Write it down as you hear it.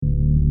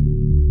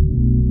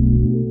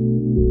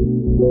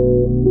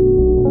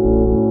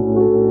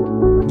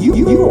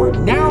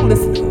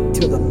listening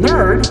to The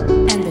Nerd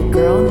and the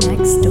Girl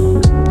Next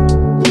Door.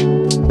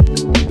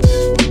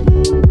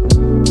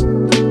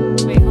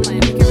 Wait, hold on. We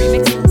can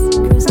remix this.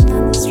 Cruising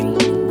down the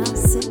street in my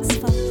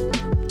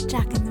 6'4",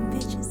 jacking them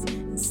bitches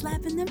and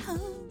slapping them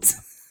hoes.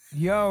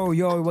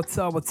 Yo, what's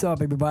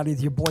up, everybody?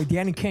 It's your boy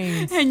Danny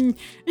Kane. And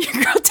your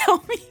girl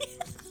Delmy.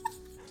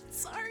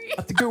 Sorry.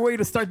 That's a good way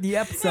to start the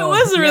episode. It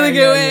was a really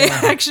good way,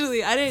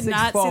 actually. I did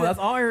not see that. That's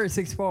all I heard,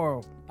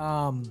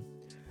 6'4".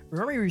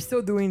 Remember, you're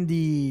still doing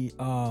the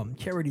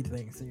charity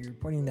thing, so you're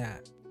putting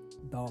that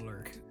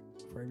 $1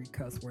 for every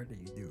cuss word that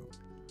you do.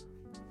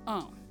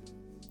 Oh.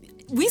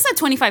 We said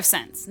 25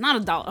 cents,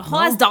 not $1. A whole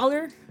ass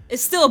dollar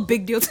is still a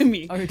big deal to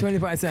me. Okay,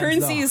 25 cents.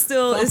 Currency is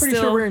still... So I'm pretty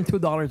sure we're in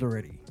 $2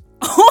 already.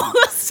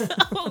 Oh, so...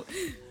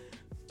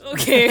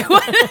 Okay,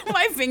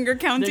 my finger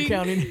counting. They're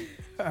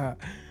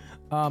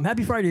counting.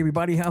 Happy Friday,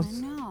 everybody.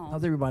 How's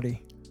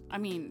everybody? I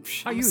mean,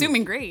 I'm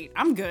assuming great.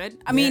 I'm good.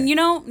 I mean,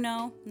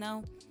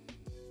 no.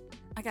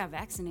 I got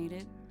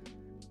vaccinated.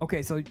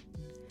 Okay, so...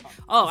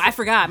 Oh, I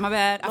forgot. My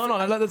bad. No,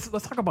 let's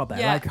talk about that.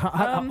 Yeah, like,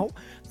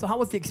 how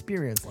was the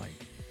experience like?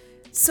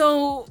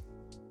 So,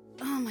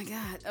 oh my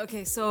God.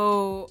 Okay,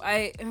 so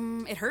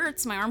it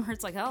hurts. My arm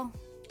hurts like hell.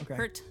 Okay.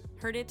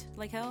 Hurt it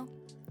like hell.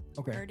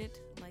 Okay. Hurt it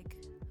like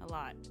a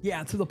lot.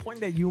 Yeah, to the point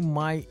that you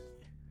might...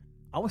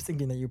 I was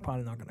thinking that you're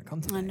probably not going to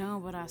come today. I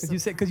know, but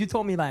Because you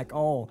told me like,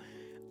 oh,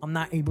 I'm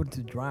not able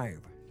to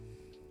drive.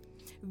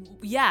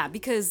 Yeah,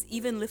 because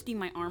even lifting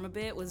my arm a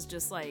bit was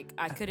just like,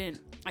 I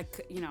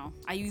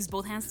I used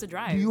both hands to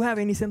drive. Do you have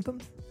any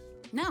symptoms?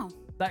 No.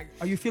 Like,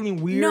 are you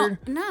feeling weird?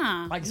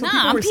 Nah. Like,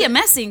 I'm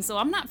PMSing, so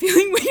I'm not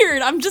feeling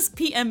weird. I'm just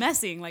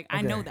PMSing. Like,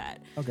 I know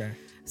that. Okay.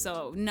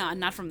 So, no,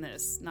 not from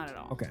this. Not at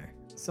all. Okay.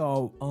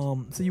 So,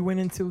 so you went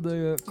into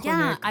the clinic.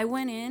 Yeah, I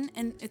went in,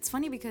 and it's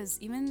funny because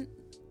even,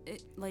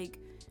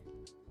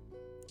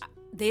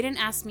 they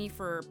didn't ask me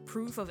for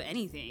proof of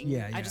anything.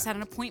 Yeah. I just had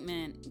an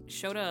appointment,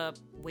 showed up,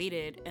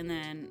 waited, and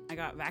then I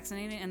got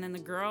vaccinated. And then the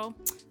girl,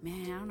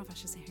 man, I don't know if I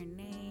should say her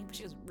name, but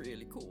she was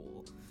really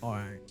cool. All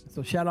right.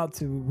 So shout out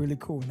to really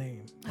cool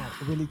name.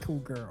 A really cool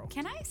girl.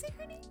 Can I say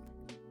her name?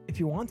 If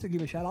you want to,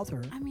 give a shout out to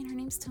her. I mean, her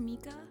name's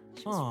Tamika.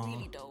 She was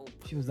really dope.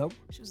 She was dope?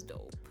 She was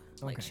dope.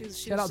 Okay. Like, she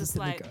was just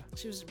like,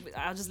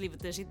 I'll just leave it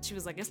there. She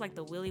was like, it's like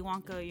the Willy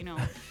Wonka,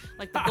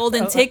 like the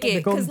golden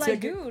ticket. Because, like,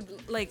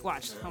 dude, like,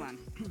 watch, hold on.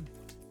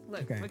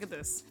 Look at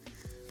this.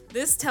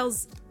 This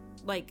tells,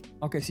 like...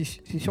 Okay, she's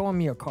showing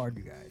me a card,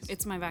 you guys.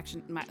 It's my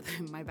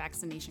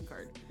vaccination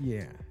card.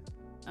 Yeah.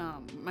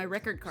 My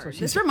record card.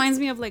 This reminds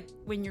me of, like,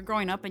 when you're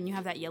growing up and you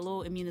have that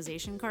yellow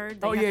immunization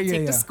card that you have to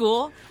take to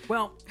school.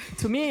 Well,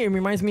 to me, it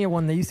reminds me of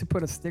when they used to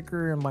put a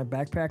sticker in my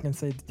backpack and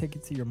say, take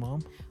it to your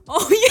mom.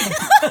 Oh, yeah.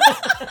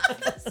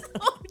 That's so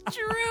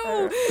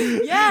true.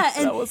 Yeah,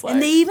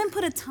 and they even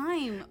put a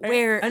time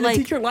where... And the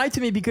teacher lied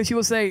to me because she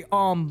would say,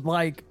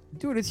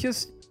 dude, it's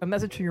just... a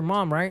message to your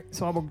mom, right?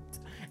 So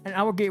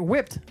I will get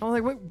whipped. I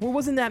was like, what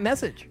was in that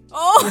message?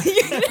 Oh,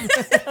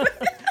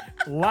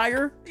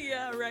 liar.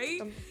 Yeah, right.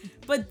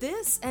 But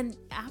this, and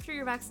after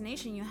your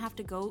vaccination, you have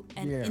to go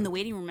in the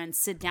waiting room and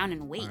sit down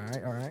and wait.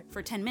 All right.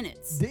 For 10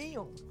 minutes.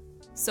 Damn.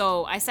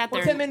 So I sat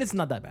there. 10 minutes is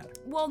not that bad.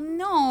 Well,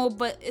 no,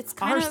 but it's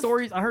kind of.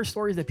 I heard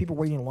stories that people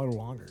waiting a little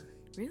longer.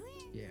 Really?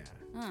 Yeah.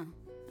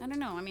 I don't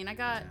know. I mean,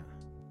 I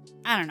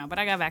don't know, but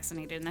I got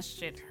vaccinated and that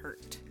shit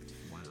hurt.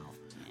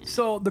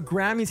 So the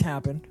Grammys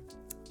happened.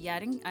 Yeah,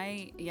 You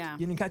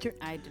didn't catch it?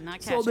 I did not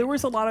catch it. So there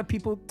was a lot of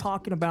people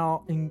talking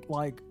about and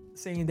like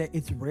saying that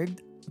it's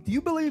rigged. Do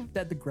you believe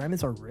that the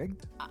Grammys are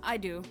rigged? I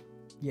do.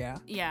 Yeah?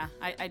 Yeah,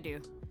 I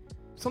do.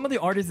 Some of the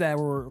artists that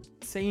were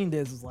saying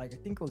this is like, I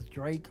think it was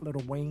Drake,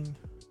 Lil Wayne,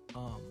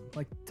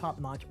 like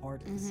top-notch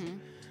artists.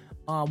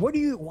 Mm-hmm.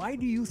 Why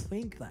do you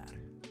think that?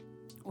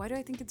 Why do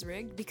I think it's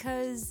rigged?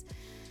 Because,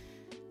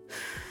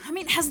 I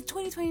mean, has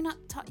 2020 not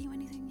taught you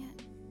anything yet?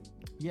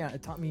 Yeah,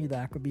 it taught me that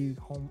I could be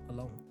home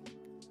alone.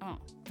 Oh,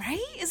 right?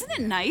 Isn't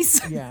it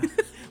nice? Yeah.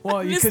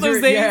 Well, miss those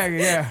days.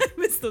 Yeah.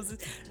 Miss those.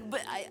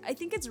 But I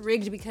think it's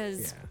rigged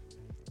because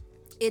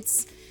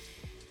it's...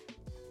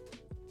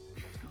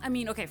 I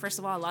mean, okay, first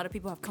of all, a lot of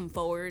people have come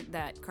forward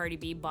that Cardi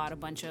B bought a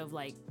bunch of,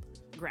 like,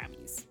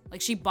 Grammys.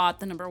 Like, she bought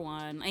the number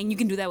one. And you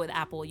can do that with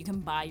Apple. You can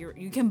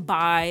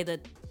buy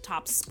the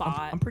top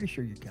spot. I'm pretty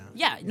sure you can.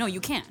 Yeah, no,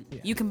 you can. Yeah.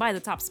 You can buy the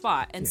top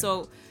spot. And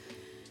so...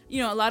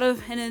 a lot of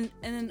and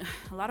then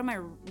a lot of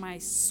my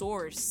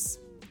source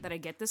that I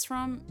get this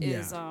from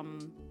is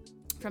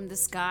from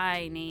this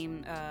guy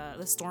named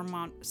the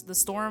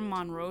Storm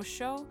Monroe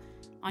show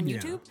on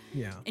YouTube.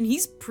 Yeah. And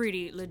he's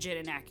pretty legit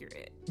and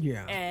accurate.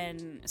 Yeah.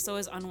 And so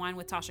is Unwind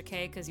with Tasha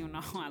K, because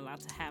I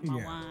love to have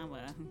my wine.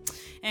 But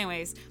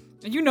anyways,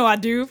 I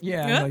do.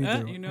 Yeah, I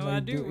know you do. I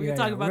do. We can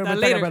talk about that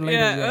later.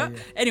 Yeah.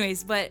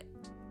 Anyways, but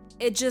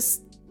it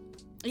just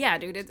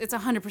dude, it's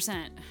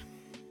 100%.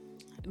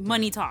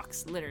 Money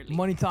talks, literally.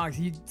 Money talks.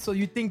 So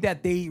you think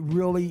that they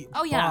really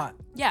bought?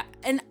 Yeah.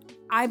 And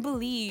I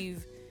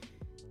believe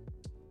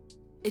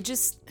it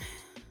just,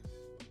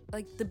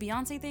 like, the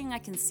Beyonce thing, I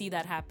can see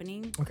that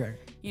happening. Okay.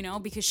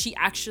 Because she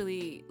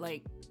actually,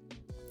 like,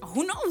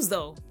 who knows,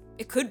 though?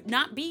 it could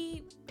not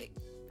be.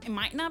 It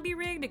might not be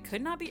rigged. It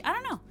could not be. I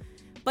don't know.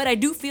 But I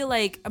do feel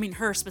like, I mean,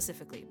 her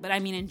specifically, but I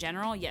mean, in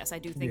general, yes, I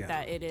do think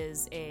that it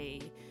is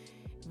a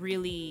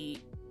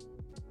really,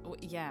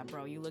 yeah,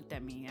 bro, you looked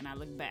at me and I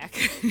looked back.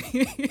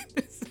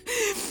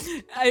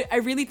 I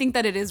really think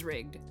that it is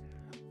rigged.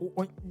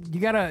 You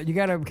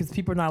gotta, because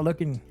people are not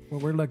looking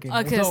when we're looking.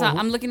 Okay, so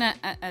I'm looking at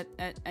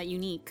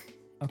Unique,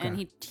 okay. And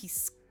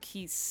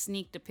he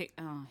sneaked a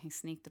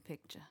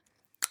picture.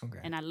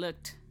 Okay. And I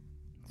looked.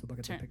 So look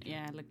at the picture.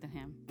 Yeah, I looked at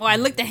him. Well, I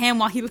looked at him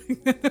while he looked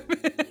at the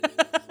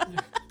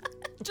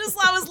Just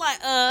I was like,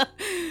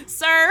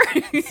 sir,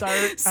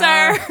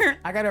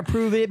 I gotta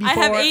approve it before.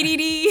 I have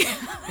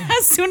ADD.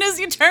 As soon as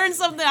you turn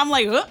something, I'm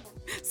like,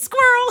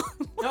 squirrel.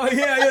 Oh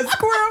yeah,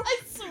 squirrel. I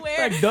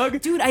swear, like Doug.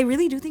 Dude, I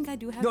really do think I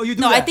do have. No, you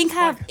do. No, that. I think I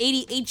have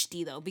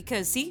ADHD though,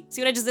 because see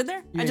what I just did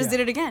there? Yeah, I just did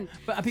it again.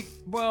 But I think,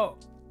 well,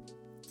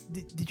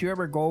 did you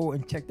ever go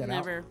and check that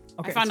out? Never.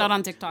 Okay, I found out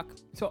on TikTok.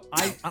 So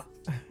I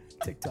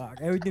TikTok.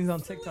 Everything's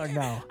on TikTok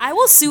now. I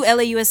will sue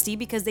LAUSD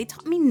because they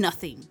taught me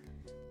nothing.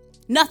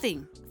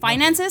 Nothing.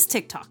 Finances,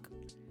 TikTok.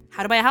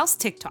 How to buy a house,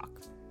 TikTok.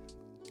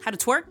 How to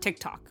twerk,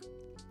 TikTok.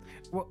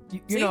 Well,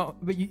 you know,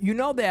 but you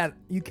know that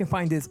you can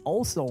find this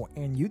also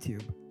in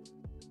YouTube.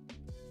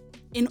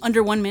 In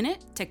under 1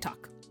 minute,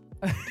 TikTok.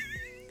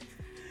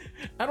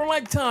 I don't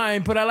like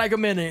time, but I like a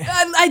minute.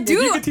 I do.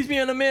 If you can teach me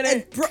in a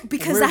minute,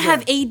 because I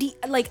have AD.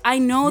 Like I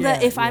know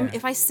that if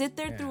I sit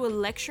there Yeah. through a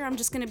lecture, I'm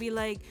just gonna be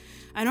like,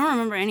 I don't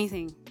remember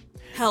anything.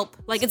 Help!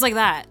 Like it's like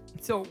that.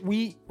 So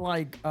we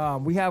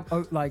we have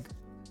like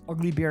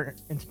Ugly Bear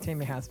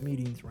Entertainment has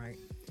meetings, right?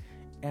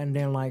 And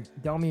then like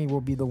Delmy will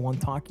be the one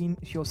talking.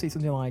 She'll say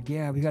something like,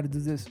 "Yeah, we got to do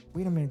this."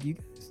 Wait a minute, do you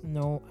guys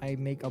know I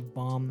make a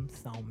bomb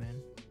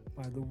salmon?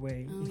 By the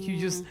way, and she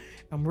just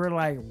and we're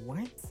like,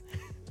 "What?"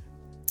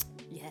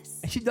 Yes.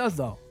 And she does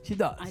though. She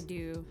does. I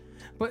do.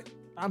 But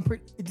I'm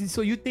pretty.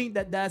 So you think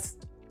that that's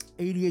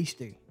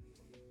ADHD?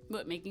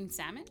 What, making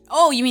salmon?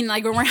 Oh, you mean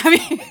like when we're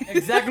having?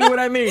 Exactly what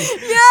I mean.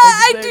 Yeah,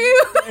 I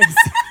do. I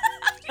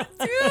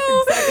do.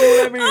 Exactly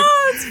what I mean.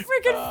 Oh, it's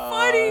freaking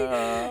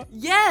funny.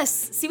 Yes.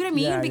 See what I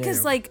mean? Yeah,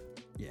 because like,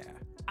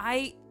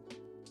 I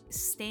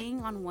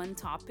staying on one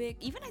topic.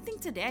 Even I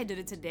think today I did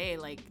it today.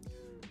 Like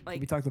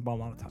we talked about a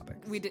lot of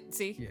topics. We did.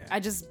 See, yeah. I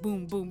just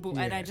boom,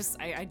 and I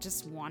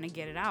just want to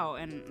get it out.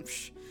 And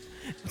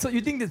so you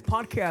think this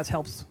podcast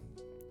helps?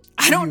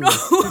 I don't know.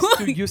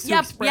 Just to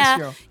express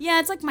your... Yeah,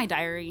 it's like my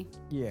diary.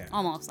 Yeah.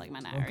 Almost like my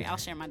diary. Okay. I'll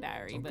share my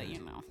diary, but you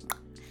know,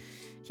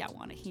 y'all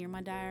want to hear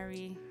my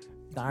diary?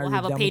 Diary we'll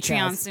have a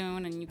Patreon cast.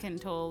 soon, and you can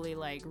totally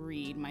like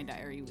read my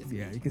diary with me.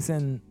 Yeah, you can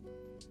send.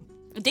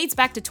 It dates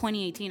back to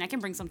 2018. I can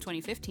bring some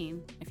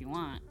 2015 if you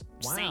want.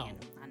 Just wow. saying.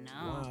 I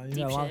know. Wow,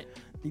 deep shit.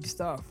 Deep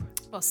stuff.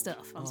 Oh,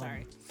 stuff. I'm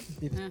sorry.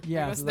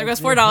 Yeah. There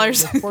goes $4.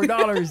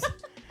 $4.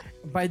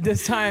 By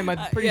this time, I'm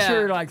pretty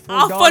sure like $4.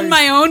 I'll fund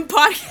my own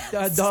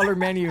podcast. $1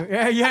 menu.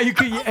 Yeah, you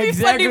could I'll exactly. be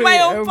funding my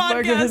own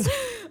podcast.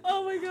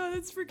 Oh my god,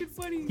 that's freaking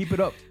funny. Keep it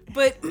up.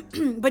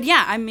 But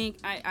yeah,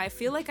 I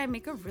feel like I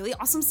make a really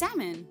awesome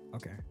salmon.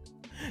 Okay.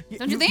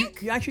 Don't you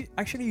think? You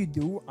actually you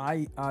do.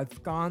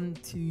 I've gone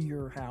to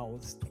your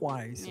house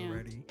twice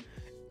already.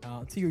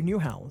 To your new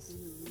house,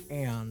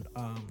 and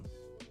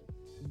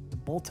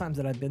both times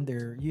that I've been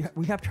there,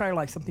 we have tried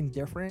like something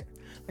different.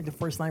 Like the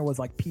first night was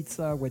like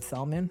pizza with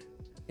salmon,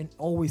 and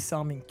always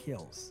salmon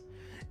kills.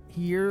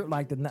 Here,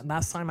 like the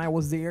last time I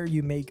was there,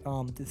 you make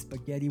the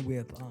spaghetti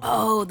with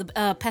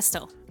the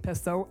pesto,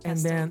 and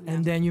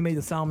then you made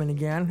the salmon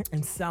again,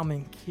 and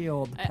salmon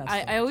killed pesto.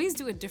 I always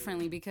do it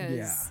differently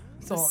because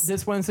So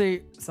this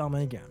Wednesday,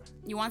 salmon again.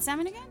 You want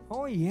salmon again?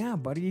 Oh yeah,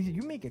 buddy,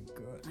 you make it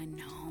good. I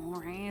know,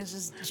 right? It's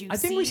just juicy. I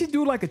think we should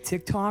do like a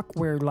TikTok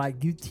where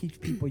like you teach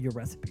people your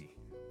recipe.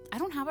 I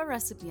don't have a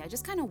recipe. I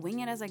just kind of wing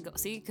it as I go.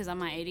 See, because I'm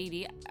my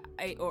ADD.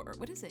 Or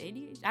what is it?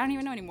 ADHD? I don't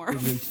even know anymore.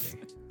 ADHD.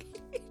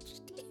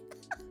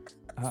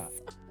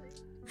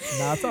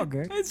 Nah, it's all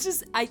good. It's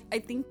just I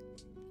think.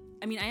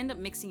 I mean, I end up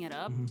mixing it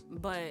up,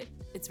 but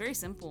it's very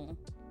simple.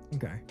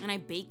 Okay. And I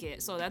bake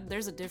it, so that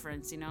there's a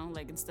difference, you know.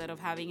 Like instead of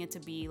having it to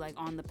be like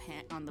on the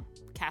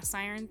cast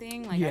iron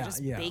thing, like I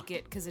just bake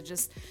it because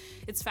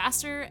it's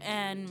faster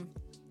and.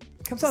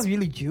 It comes out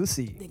really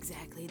juicy.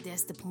 Exactly,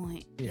 that's the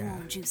point. Yeah. You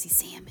want juicy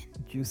salmon.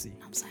 Juicy.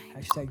 I'm saying.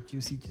 Hashtag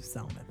juicy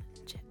salmon.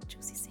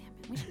 Juicy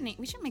salmon.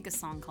 We should make a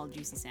song called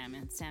Juicy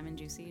Salmon. Salmon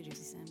juicy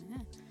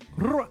salmon.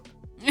 Yeah.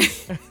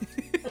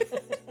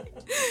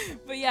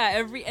 But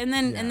yeah, and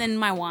then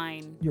my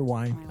wine. Your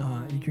wine.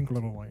 You drink a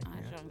little wine. I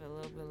drank a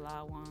little bit of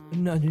loud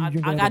wine. No,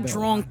 I got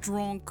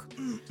drunk.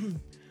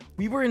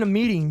 We were in a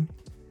meeting.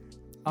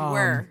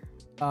 Where?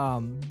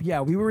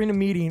 We were in a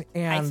meeting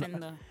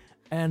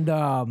and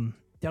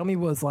Delmy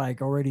was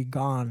like already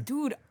gone.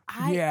 Dude,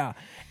 and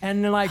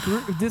then like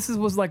this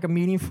was like a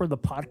meeting for the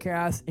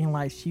podcast, and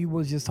like she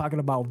was just talking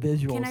about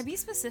visuals. Can I be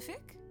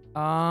specific?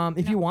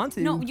 If you want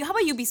to. No, how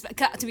about you be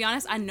to be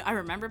honest, I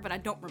remember, but I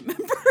don't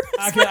remember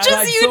as okay, much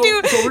as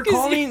you do.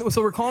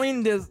 So we're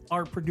calling this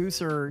our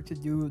producer to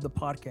do the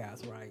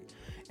podcast, right?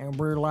 and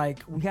we're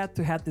like, we had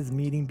to have this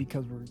meeting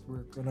because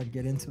we're gonna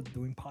get into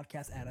doing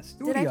podcasts at a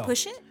studio. Did I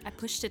push it? I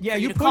pushed it. Yeah, for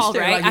you to pushed call, it.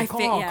 right? Like,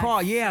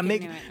 call. Yeah, I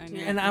make. knew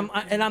it. And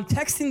I'm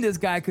texting this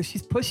guy because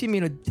she's pushing me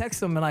to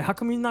text him, and like, how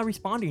come he's not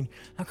responding?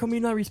 How come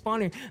he's not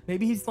responding?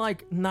 Maybe he's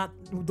like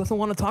doesn't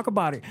want to talk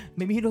about it.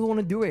 Maybe he doesn't want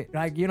to do it.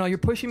 Like, you know, you're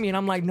pushing me, and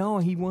I'm like, no,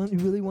 he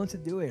really wants to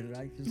do it.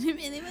 Like, just, He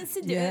really wants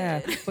to do it.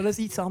 Yeah, but let's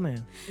eat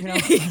salmon. You know?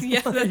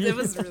 Yeah, that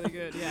was really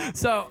good. Yeah.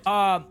 So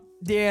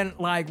then,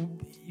 like,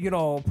 you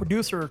know,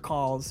 producer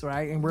calls,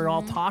 right, and we're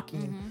all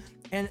talking,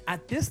 and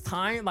at this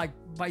time, like,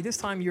 by this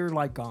time, you're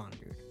like gone,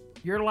 dude.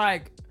 You're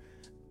like,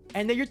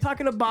 and then you're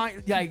talking about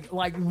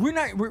like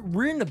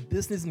we're in a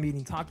business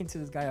meeting talking to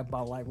this guy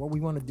about like what we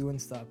want to do and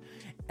stuff,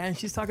 and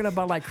she's talking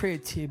about like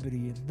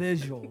creativity and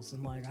visuals,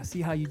 and like, I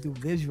see how you do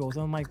visuals.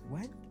 I'm like,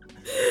 what?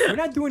 We're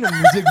not doing a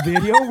music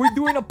video. We're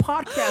doing a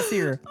podcast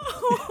here.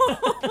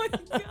 Oh my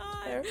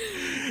god,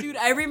 dude!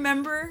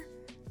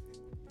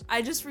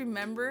 I just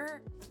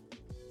remember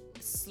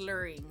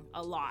slurring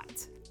a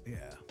lot.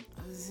 Yeah.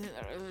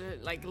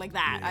 Like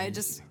that. Yeah, I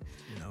just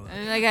you know,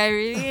 like I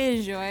really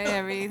enjoy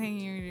everything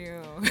you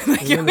do.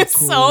 Like really it was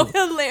cool. so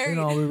hilarious. You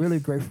know, we're really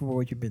grateful for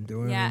what you've been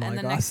doing. Yeah, and and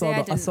like, the next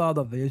day I saw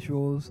the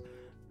visuals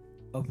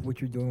of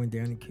what you're doing with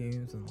Danny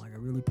Kings, and like, I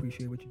really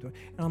appreciate what you're doing.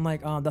 And I'm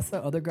like, that's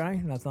the other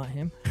guy. That's not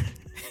him.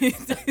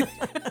 He's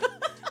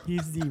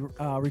the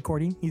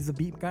recording. He's the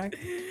beat guy.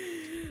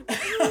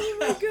 Oh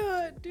my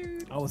god,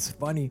 dude. That was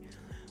funny.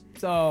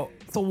 So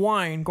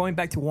wine. Going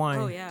back to wine.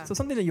 Oh yeah. So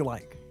something that you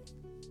like.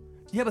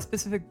 Do you have a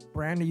specific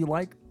brand that you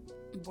like?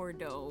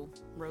 Bordeaux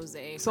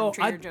rosé So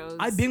from Trader Joe's.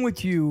 I've been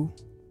with you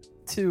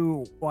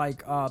to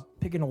like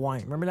picking a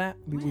wine. Remember that?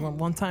 We went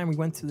one time. We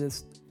went to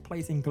this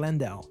place in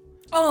Glendale.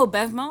 Oh,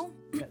 Bevmo?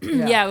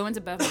 Yeah. Yeah, we went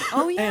to Bevmo.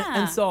 Oh yeah.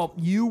 And so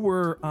you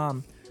were.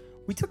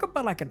 We took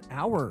about like an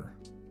hour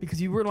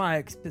because you were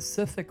like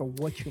specific of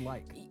what you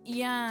like.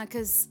 Yeah,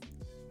 because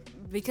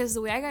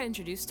the way I got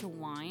introduced to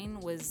wine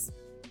was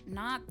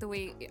not the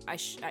way I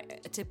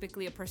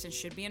typically a person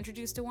should be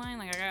introduced to wine.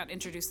 Like, I got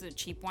introduced to the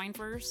cheap wine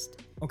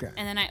first. Okay.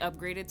 And then I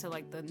upgraded to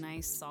like the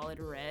nice solid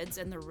reds,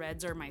 and the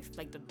reds are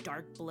like the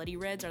dark bloody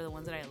reds are the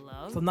ones that I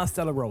love. So not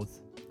Stella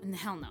Rose. And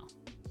hell no.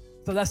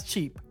 So that's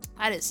cheap.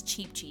 That is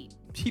cheap.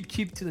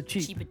 Cheap to the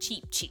cheap.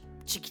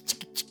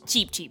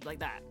 Cheap like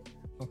that.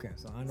 Okay,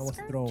 so I know what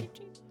to throw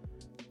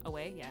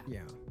away. Yeah.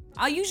 Yeah.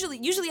 I'll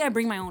usually I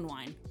bring my own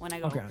wine when I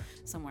go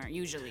somewhere.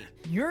 Usually.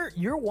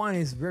 Your wine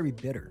is very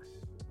bitter.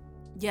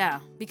 Yeah,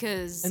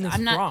 because and it's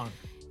I'm not strong.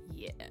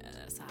 Yes,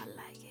 I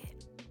like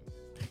it.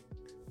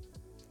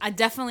 I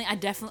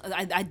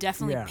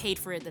definitely paid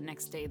for it the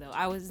next day though.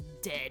 I was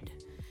dead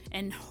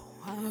and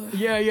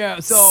yeah.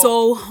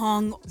 So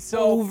hung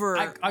over.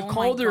 I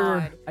called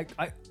her.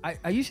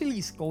 I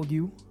usually scold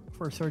you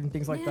for certain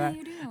things like that.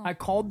 You do. I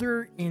called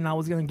her and I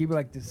was gonna give her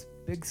like this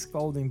big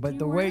scolding, but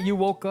the way you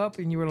woke up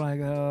and you were like,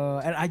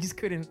 and I just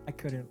couldn't.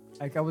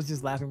 Like, I was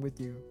just laughing with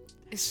you.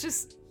 It's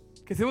just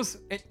because it was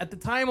at the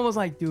time I was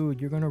like,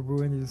 dude, you're gonna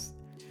ruin this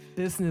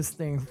business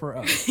thing for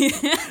us.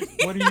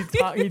 What are you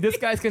talking? This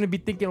guy's gonna be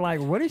thinking like,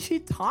 what is she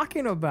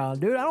talking about,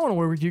 dude? I don't want to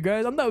work with you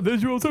guys. I'm not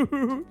visual,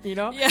 you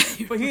know. Yeah.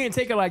 But he didn't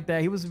take it like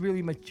that. He was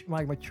really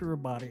mature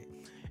about it,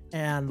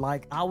 and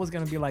like, I was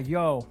gonna be like,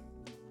 yo,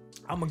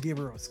 I'm gonna give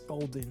her a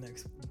scolding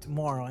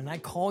tomorrow. And I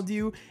called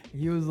you,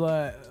 and he was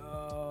like,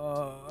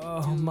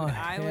 oh my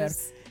head.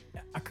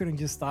 I couldn't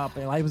just stop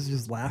it. I was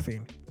just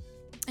laughing.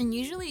 And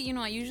usually,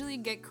 I usually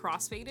get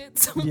crossfaded,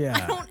 so Yeah.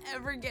 I don't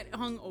ever get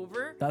hung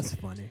over. That's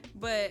funny.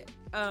 But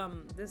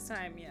this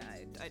time, yeah,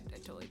 I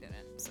totally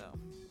didn't. So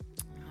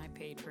I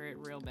paid for it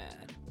real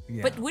bad.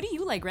 Yeah. But what do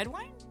you like? Red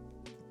wine?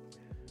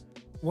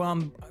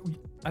 Well,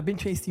 I've been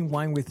tasting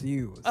wine with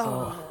you,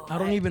 so I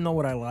don't even know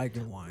what I like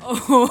in wine.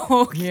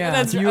 Oh, okay. Yeah,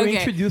 That's you okay.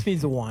 introduced me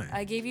to wine.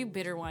 I gave you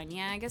bitter wine.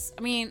 Yeah, I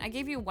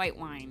gave you white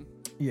wine.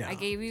 Yeah. I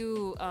gave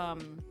you, what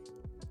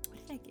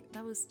did I give?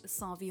 That was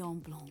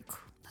Sauvignon Blanc.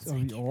 That's what I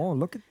gave you. Oh,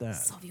 look at that.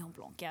 Sauvignon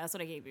Blanc. Yeah, that's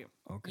what I gave you.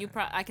 Okay.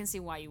 I can see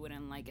why you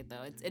wouldn't like it,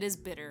 though. It is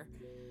bitter.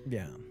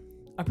 Yeah.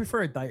 I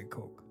prefer a Diet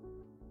Coke.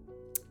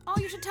 Oh,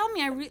 you should tell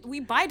me. We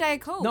buy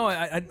Diet Coke. No,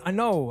 I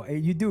know.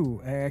 You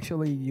do.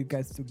 Actually, you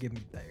guys do give me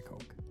Diet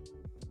Coke.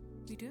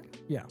 You do?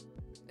 Yeah.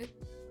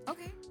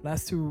 Okay.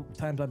 Last 2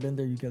 times I've been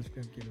there, you guys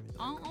give me Diet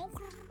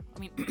Coke. I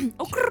mean,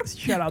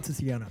 Shout out to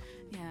Sienna.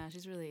 Yeah,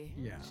 she's really.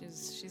 Yeah.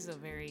 She's a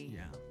very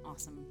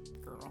awesome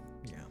girl.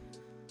 Yeah.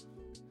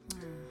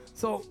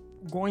 So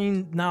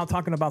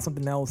talking about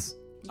something else.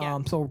 Yeah.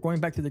 So going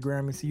back to the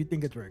Grammys, so you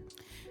think it's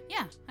rigged?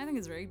 Yeah, I think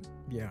it's rigged.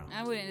 Yeah.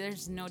 I wouldn't.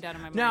 There's no doubt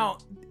in my mind. Now,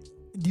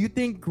 do you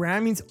think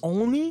Grammys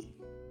only?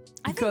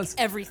 Because I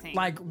think everything.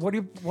 Like, what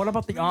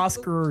about the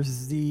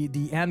Oscars, the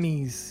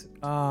Emmys,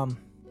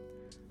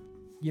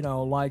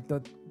 like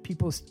the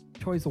People's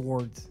Choice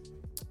Awards?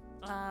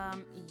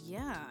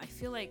 Yeah, I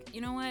feel like,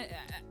 you know what?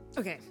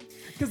 Okay.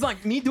 Because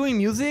like me doing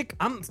music,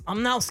 I'm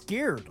now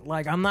scared.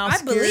 Like, I'm now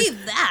scared. I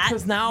believe that.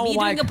 Because now, me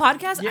doing a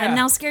podcast, I'm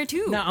now scared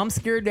too. Now I'm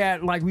scared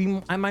that like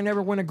I might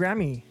never win a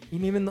Grammy.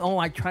 Even though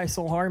I try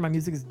so hard, my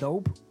music is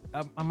dope.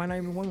 I might not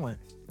even win one.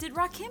 Did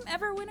Rakim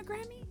ever win a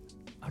Grammy?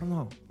 I don't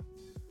know.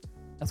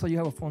 That's why you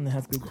have a phone that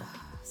has Google.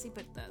 See,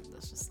 but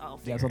that's just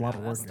that's a lot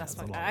of work.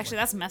 Actually,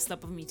 that's messed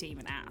up of me to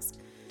even ask.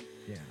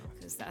 Yeah.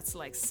 Because that's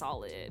like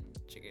solid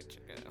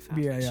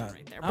yeah.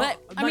 right there.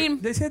 But I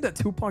mean, they said that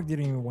Tupac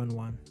didn't even win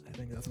one. I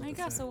think that's what they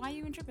said. So why are you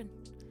even tripping?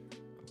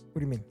 What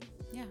do you mean?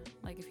 Yeah,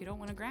 like if you don't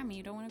win a Grammy,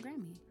 you don't win a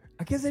Grammy.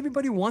 I guess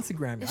everybody wants a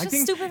Grammy. It's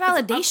just stupid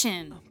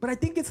validation. But I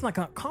think it's like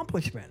an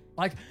accomplishment.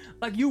 Like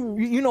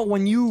you know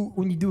when you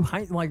do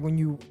when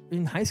you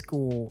in high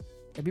school,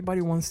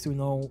 everybody wants to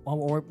know,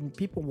 or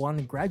people want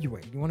to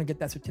graduate. You want to get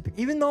that certificate,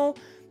 even though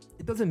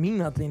it doesn't mean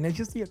nothing. It's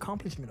just the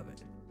accomplishment of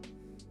it.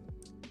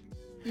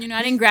 You know,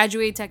 I didn't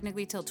graduate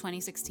technically till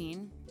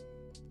 2016.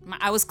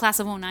 I was class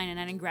of 09 and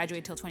I didn't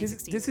graduate till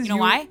 2016. This is you know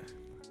why?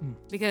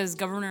 Because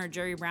Governor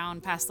Jerry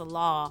Brown passed a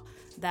law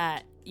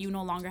that you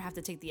no longer have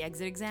to take the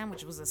exit exam,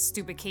 which was a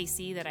stupid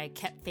KC that I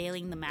kept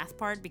failing the math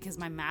part because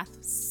my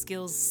math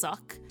skills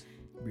suck.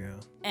 Yeah.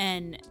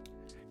 And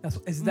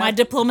is my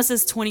diploma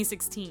says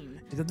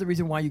 2016. Is that the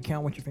reason why you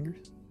count with your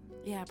fingers?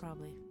 Yeah,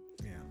 probably.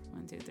 Yeah.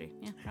 1, 2, 3.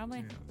 Yeah, probably.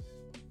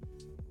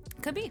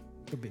 Yeah. Could be.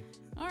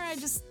 All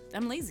right,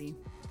 I'm lazy.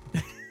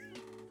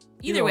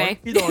 Either way,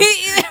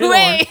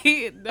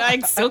 I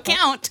still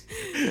count.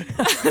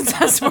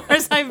 That's as far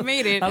as I've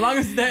made it. As long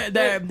as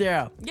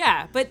yeah.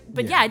 Yeah, but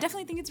yeah, I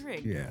definitely think it's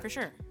rigged. Yeah. For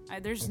sure.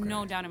 There's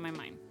no doubt in my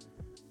mind.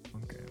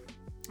 Okay.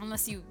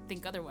 Unless you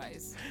think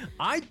otherwise.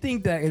 I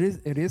think that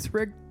it is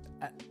rigged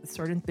at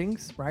certain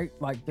things, right?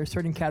 Like there's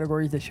certain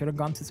categories that should have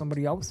gone to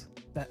somebody else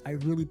that I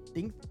really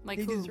think they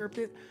deserved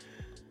it.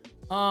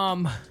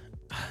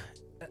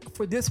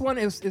 For this one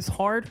it's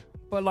hard,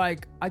 but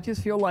like I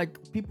just feel like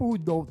people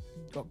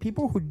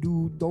who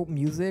do dope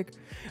music,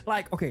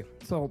 like okay,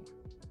 so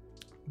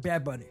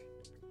Bad Bunny,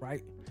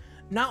 right?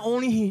 Not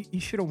only he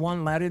should have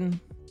won Latin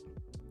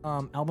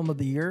album of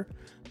the year,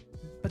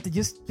 but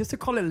just to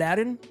call it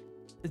Latin,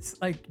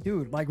 it's like,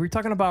 dude, like we're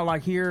talking about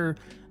like here,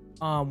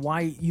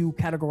 why you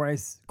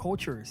categorize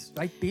cultures.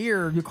 Right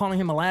there, you're calling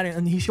him a Latin,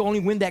 and he should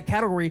only win that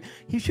category.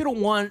 He should have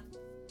won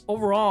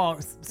overall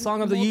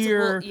song of the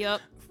year.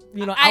 Yep.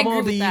 You know, album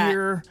of the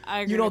year. I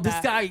agree you know, with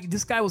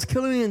this guy was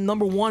killing it in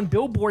 #1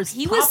 billboards.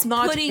 He top was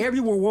notch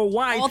everywhere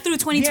worldwide. All through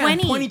 2020.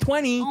 Yeah,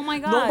 2020. Oh my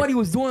God. Nobody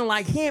was doing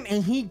like him,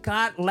 and he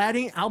got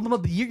Latin album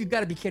of the year. You got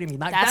to be kidding me.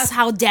 Like that's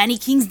how Danny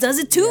Kings does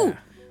it too.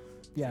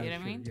 Yeah. You know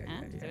what I mean?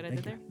 Yeah. See what I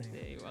did there?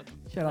 You're welcome.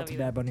 Shout out to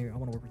Bad Bunny. I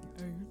want to work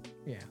with you.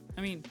 Yeah.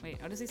 I mean,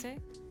 wait, what does he say?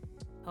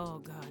 Oh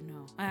God,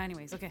 no.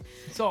 Anyways, okay.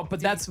 So, but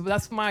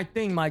that's my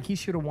thing. Like he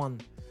should have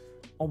won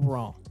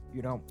overall.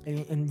 You know,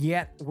 and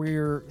yet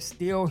we're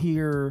still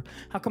here.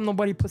 How come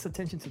nobody puts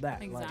attention to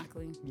that?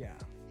 Exactly. Like, yeah.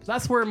 So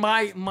that's where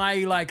my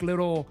like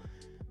little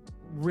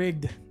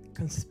rigged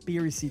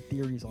conspiracy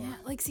theories are. Yeah,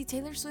 like see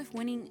Taylor Swift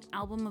winning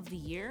album of the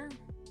year.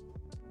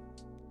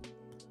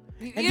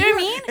 You know what I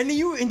mean? And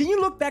then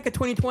you look back at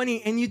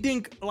 2020 and you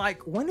think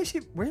like, when did she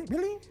really?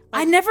 Like,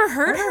 I never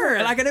heard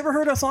her. Like I never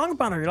heard a song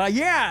about her. Like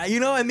yeah, you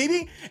know, and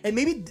maybe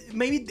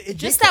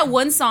just that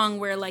one song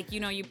where like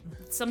you know you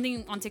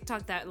something on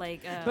TikTok that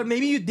like. But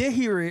maybe you did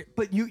hear it,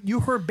 but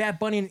you heard Bad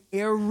Bunny in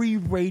every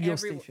radio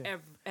station.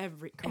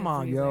 Come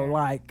on, yo,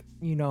 like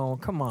you know,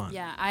 come on.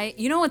 Yeah,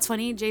 you know what's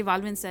funny? J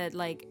Balvin said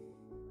like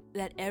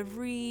that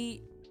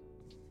every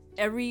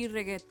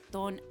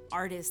reggaeton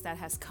artist that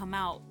has come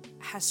out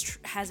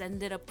has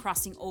ended up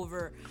crossing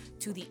over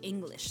to the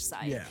English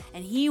side. Yeah.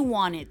 And he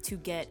wanted to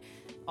get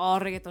all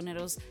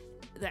reggaetoneros,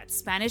 that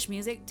Spanish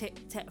music,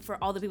 for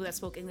all the people that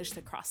spoke English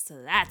to cross to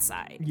that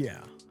side.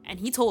 Yeah. And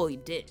he totally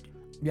did.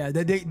 Yeah,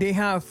 they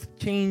have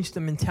changed the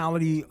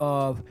mentality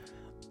of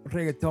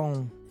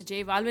reggaeton.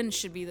 J Balvin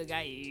should be the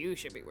guy you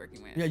should be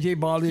working with. Yeah, J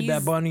Balvin,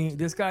 Bad Bunny.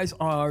 These guys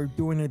are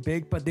doing it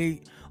big, but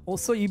they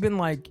also even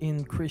like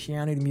in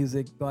Christianity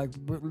music, like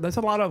there's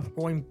a lot of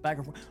going back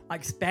and forth.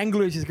 Like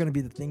Spanglish is gonna be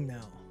the thing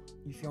now.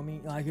 You feel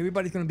me? Like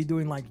everybody's gonna be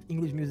doing like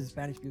English music,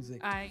 Spanish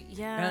music.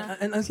 Yeah.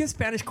 And I guess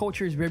Spanish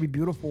culture is very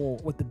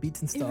beautiful with the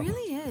beats and stuff. It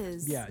really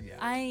is. Yeah.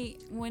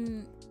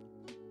 When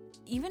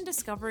even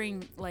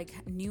discovering like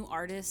new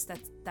artists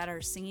that are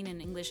singing in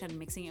English and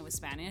mixing it with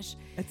Spanish,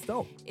 it's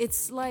dope.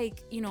 It's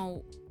like, you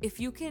know, if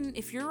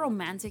you're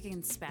romantic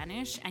in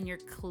Spanish and you're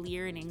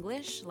clear in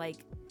English,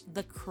 like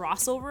the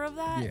crossover of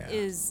that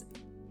is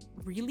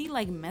really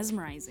like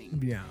mesmerizing.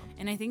 Yeah.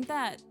 And I think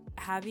that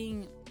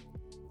having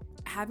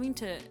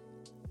to,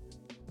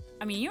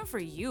 I mean, even for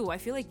you, I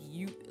feel like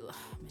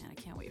man, I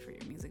can't wait for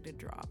your music to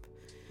drop.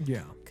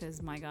 Yeah.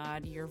 Because my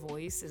God, your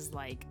voice is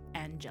like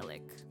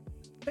angelic.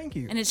 Thank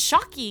you. And it's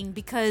shocking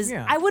because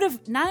I would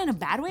have, not in a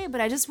bad way, but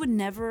I just would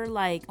never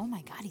like, oh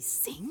my God, he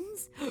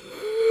sings?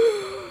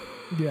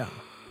 Yeah.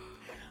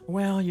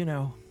 Well, you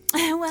know.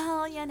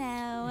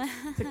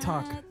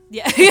 TikTok.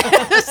 Yeah.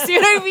 See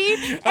what I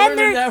mean? And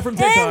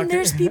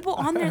there's people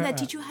on there that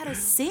teach you how to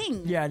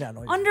sing. Yeah,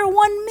 no. Under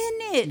 1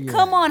 minute. Yeah.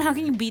 Come on, how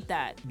can you beat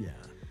that? Yeah.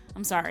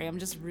 I'm sorry. I'm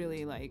just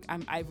really like,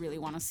 I really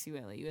want to sue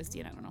LAUSD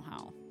and I don't know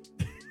how.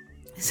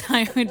 So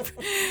I would,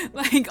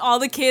 like, all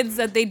the kids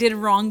that they did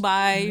wrong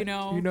by, you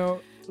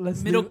know,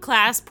 middle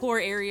class, poor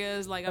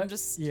areas. Like, I'm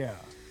just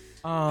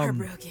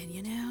heartbroken,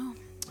 you know?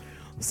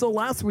 So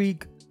last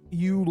week,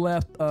 you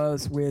left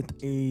us with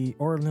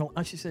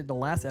I should say the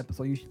last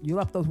episode, you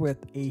left us with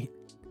a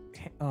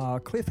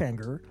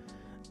cliffhanger.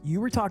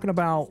 You were talking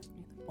about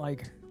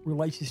like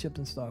relationships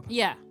and stuff.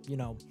 Yeah. You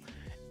know,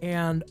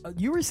 and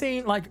you were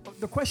saying like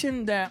the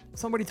question that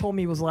somebody told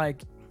me was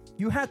like,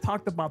 you had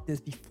talked about this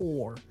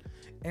before,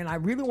 and I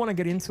really want to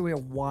get into it.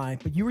 Why?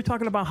 But you were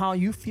talking about how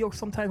you feel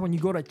sometimes when you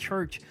go to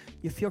church,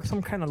 you feel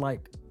some kind of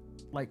like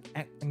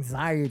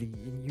anxiety,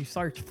 and you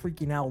start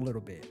freaking out a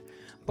little bit.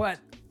 But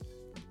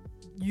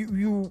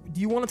do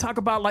you want to talk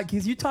about like,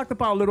 because you talked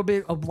about a little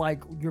bit of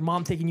like your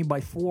mom taking you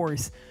by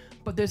force,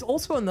 but there's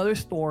also another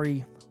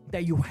story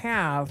that you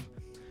have.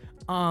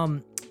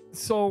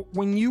 So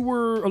when you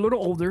were a little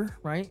older,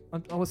 right?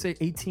 I would say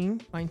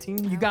 18,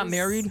 19, you got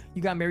married.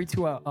 You got married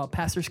to a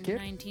pastor's kid.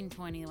 19,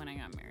 20 when I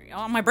got married. Oh,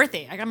 on my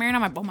birthday. I got married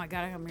on my, oh my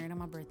God, I got married on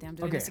my birthday. I'm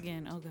doing this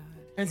again. Oh God.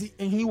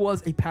 And he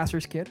was a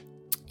pastor's kid?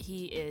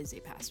 He is a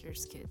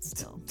pastor's kid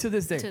still. To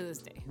this day? To this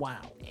day.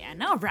 Wow. Yeah,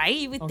 no, right?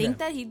 You would think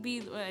that he'd be,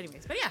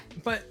 anyways, but yeah.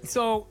 But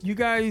so you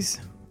guys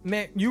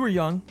met, you were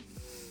young.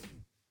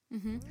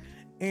 Mm-hmm.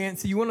 And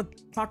so you want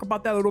to talk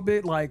about that a little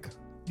bit, like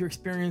your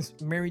experience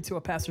married to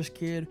a pastor's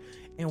kid,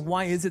 and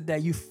why is it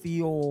that you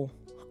feel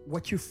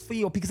what you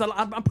feel? Because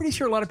I'm pretty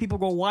sure a lot of people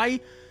go, why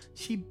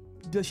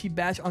does she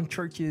bash on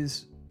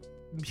churches?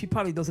 She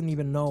probably doesn't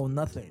even know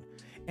nothing.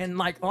 And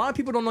like a lot of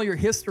people don't know your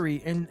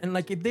history, and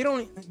like if they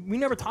don't, we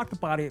never talked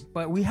about it,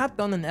 but we have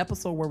done an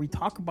episode where we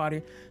talk about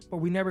it, but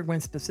we never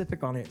went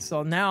specific on it.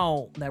 So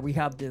now that we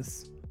have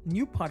this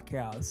new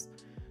podcast,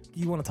 do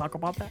you want to talk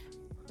about that?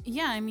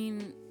 Yeah, I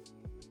mean,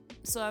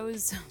 so I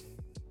was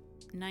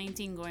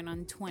 19 going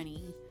on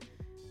 20.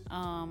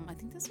 I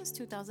think this was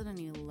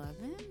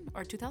 2011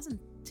 or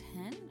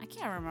 2010. I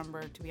can't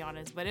remember, to be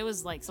honest, but it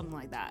was like something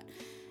like that.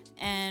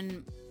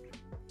 And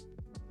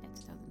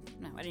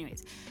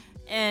anyways,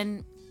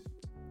 and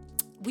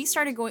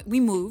we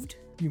moved.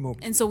 You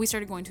moved. And so we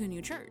started going to a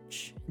new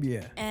church.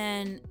 Yeah.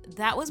 And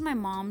that was my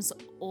mom's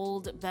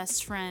old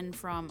best friend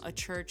from a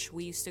church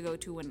we used to go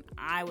to when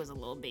I was a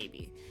little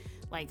baby.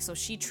 Like, so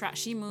she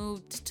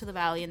moved to the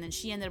Valley, and then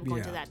she ended up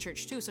going to that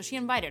church too. So she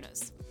invited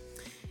us.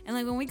 And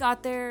like when we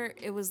got there,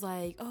 it was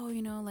like, oh,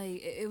 you know,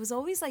 like it was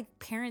always like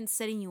parents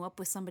setting you up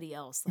with somebody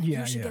else. Like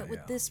you should get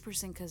with this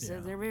person because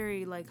they're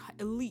very like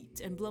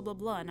elite and blah, blah,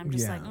 blah. And I'm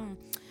just like,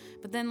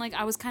 But then like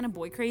I was kind of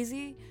boy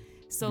crazy.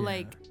 So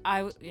like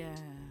I like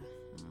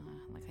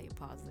how you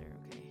pause there.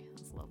 Okay,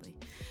 that's lovely.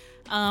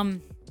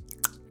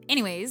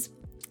 Anyways,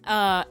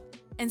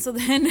 and so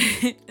then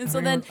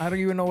I don't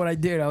even know what I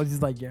did. I was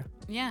just like,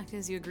 yeah,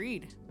 because you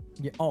agreed.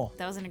 Yeah. Oh,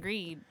 that was an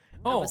agreed.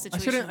 Oh, I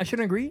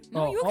shouldn't agree?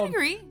 No, you can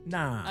agree.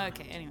 Nah.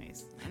 Okay,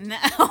 anyways.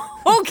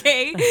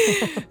 Okay.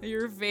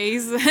 Your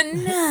face.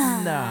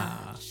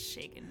 Nah.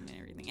 Shaking and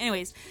everything.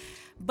 Anyways,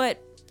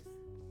 but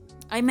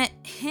I met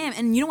him,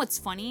 and you know what's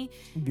funny?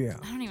 Yeah.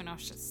 I don't even know if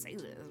I should say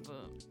this,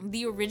 but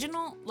the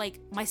original, like,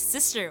 my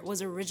sister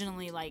was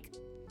originally, like,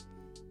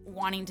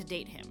 wanting to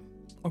date him.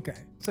 Okay.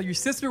 So your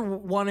sister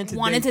wanted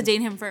to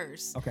date him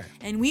first. Okay.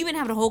 And we even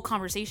had a whole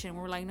conversation.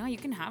 We're like, no, you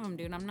can have him,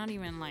 dude. I'm not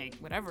even like,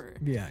 whatever.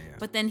 Yeah.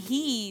 But then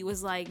he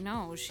was like,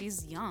 no,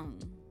 she's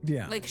young.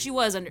 Yeah. Like she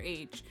was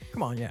underage.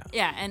 Come on, yeah.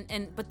 Yeah.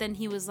 And but then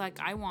he was like,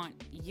 I want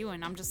you.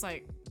 And I'm just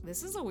like,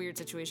 this is a weird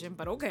situation,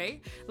 but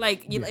okay.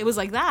 Like it was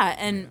like that.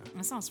 And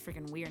it sounds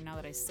freaking weird now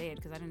that I say it,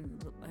 because I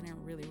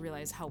didn't really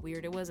realize how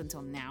weird it was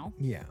until now.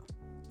 Yeah.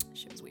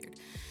 Shit was weird.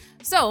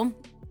 So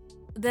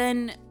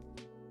then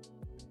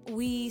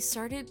we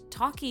started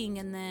talking,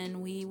 and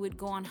then we would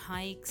go on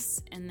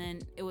hikes, and then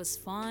it was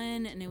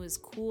fun and it was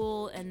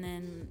cool. And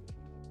then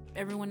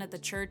everyone at the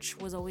church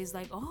was always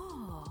like,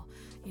 oh,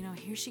 you know,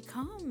 here she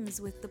comes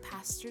with the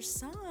pastor's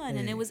son. Hey.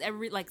 And it was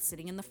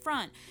sitting in the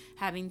front,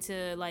 having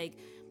to like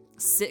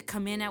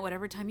come in at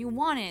whatever time you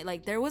wanted.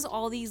 Like there was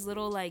all these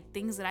little like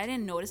things that I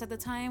didn't notice at the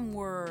time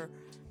were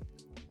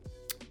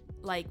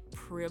like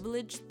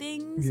privileged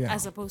things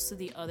as opposed to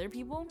the other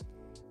people.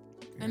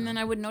 And then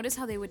I would notice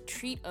how they would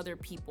treat other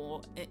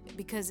people,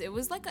 because it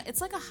was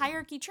it's like a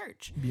hierarchy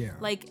church. Yeah.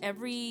 Like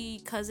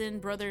every cousin,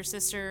 brother,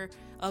 sister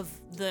of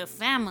the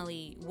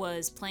family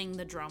was playing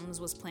the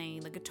drums, was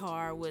playing the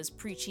guitar, was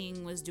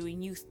preaching, was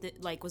doing youth,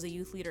 was a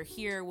youth leader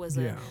here, was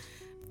a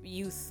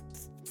youth,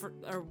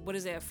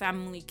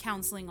 family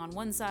counseling on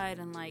one side.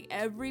 And like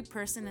every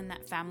person in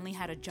that family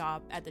had a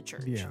job at the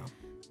church. Yeah.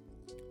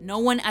 No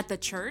one at the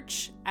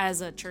church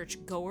as a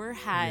church goer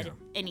had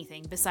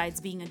anything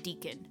besides being a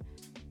deacon.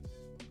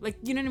 Like,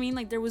 you know what I mean?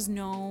 Like, there was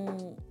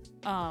no,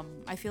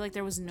 I feel like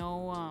there was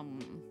no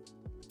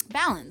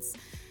balance.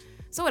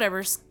 So,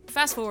 whatever.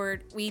 Fast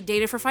forward, we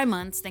dated for 5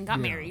 months, then got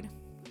married.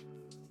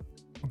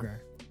 Okay.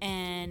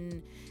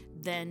 And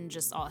then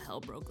just all hell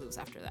broke loose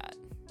after that.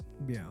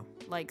 Yeah.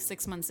 Like,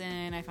 6 months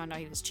in, I found out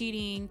he was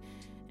cheating.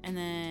 And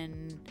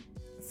then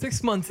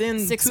 6 months in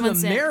the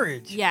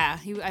marriage. Yeah,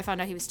 I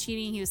found out he was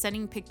cheating. He was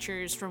sending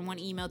pictures from one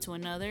email to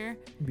another.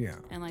 Yeah,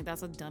 and like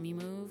that's a dummy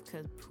move,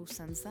 because who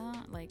sends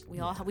that? Like we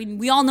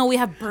all know we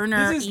have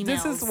burner emails.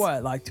 This is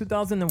what, like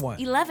 2000 and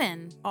what?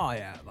 11. Oh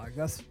yeah, like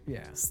that's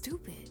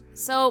stupid.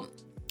 So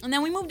And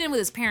then we moved in with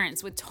his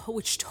parents,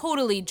 which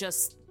totally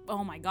just,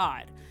 oh my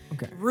God,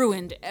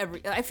 ruined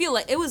every. I feel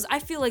like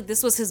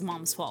this was his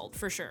mom's fault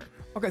for sure.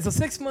 Okay, so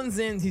 6 months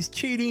in, he's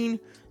cheating.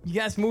 You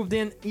guys moved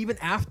in even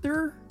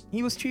after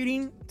he was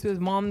cheating to his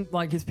mom,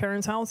 like his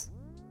parents' house?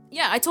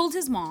 Yeah, I told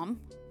his mom.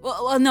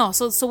 Well, no.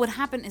 So what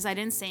happened is I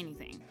didn't say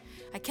anything.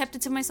 I kept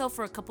it to myself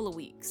for a couple of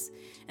weeks.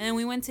 And then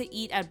we went to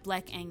eat at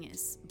Black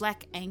Angus,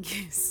 right?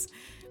 Is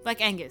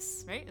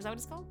that what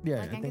it's called? Yeah,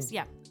 Black Angus?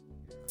 Yeah.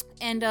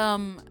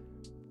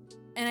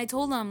 And I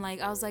told him, like,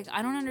 I was like,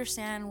 I don't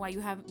understand why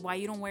you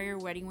don't wear your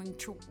wedding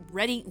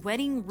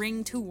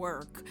ring to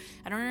work.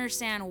 I don't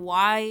understand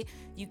why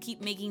you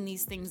keep making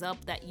these things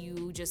up that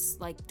you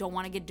just, like, don't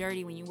want to get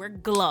dirty when you wear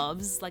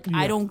gloves. Like,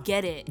 I don't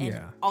get it.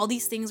 And all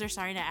these things are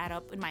starting to add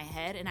up in my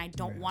head, and I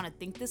don't want to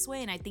think this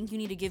way, and I think you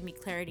need to give me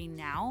clarity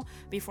now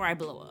before I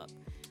blow up.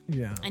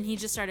 Yeah. And he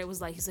just started,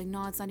 he's like,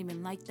 no, it's not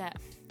even like that.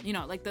 You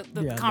know, like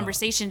the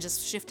conversation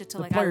just shifted to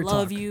like, I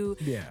love you.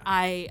 Yeah.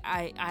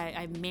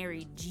 I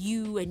married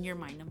you and you're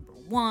my number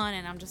one.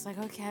 And I'm just like,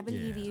 okay, I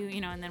believe you,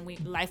 you know, and then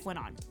life went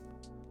on.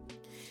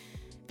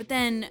 But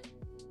then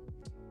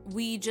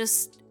he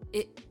just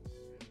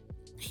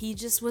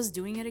was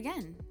doing it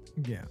again.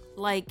 Yeah.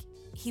 Like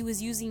he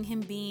was using him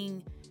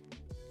being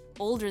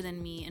older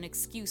than me an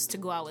excuse to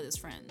go out with his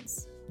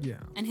friends. Yeah.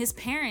 And his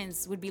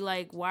parents would be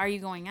like, why are you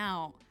going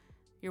out?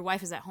 Your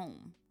wife is at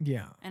home.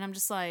 Yeah. And I'm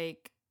just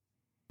like,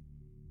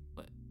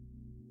 what?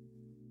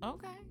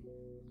 Okay.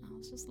 I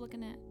was just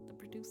looking at the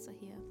producer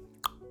here.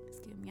 He's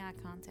giving me eye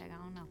contact. I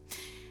don't know.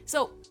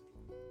 So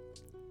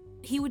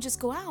he would just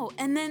go out.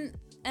 And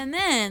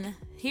then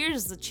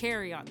here's the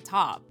cherry on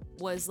top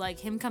was like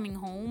him coming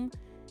home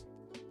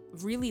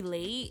really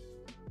late.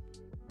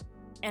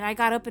 And I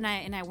got up and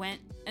I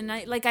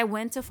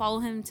went to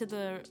follow him to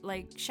the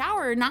like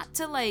shower, not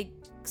to like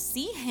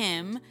see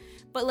him,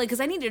 but like, cause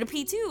I needed to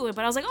pee too.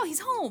 But I was like, oh,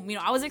 he's home. You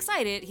know, I was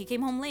excited. He came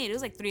home late. It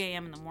was like 3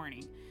 a.m. in the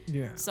morning.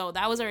 Yeah. So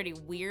that was already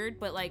weird.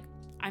 But like,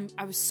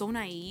 I was so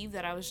naive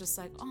that I was just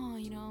like, oh,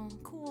 you know,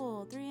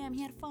 cool. 3 a.m.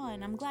 He had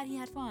fun. I'm glad he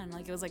had fun.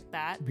 Like it was like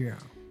that. Yeah.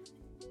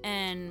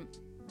 And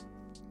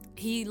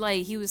he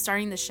was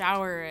starting the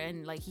shower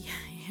and like he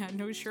had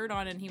no shirt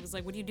on and he was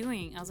like, what are you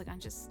doing? I was like, I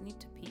just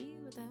need to pee.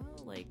 What the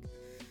hell? Like,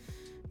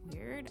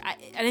 weird. I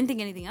didn't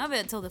think anything of it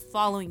until the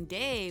following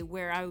day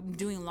where I'm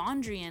doing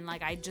laundry and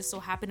like I just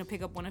so happened to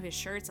pick up one of his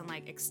shirts and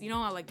like you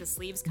know how like the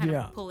sleeves kind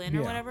of pull in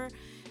or whatever,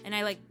 and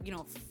I like, you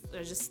know,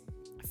 I just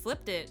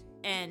flipped it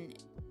and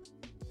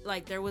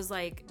like there was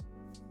like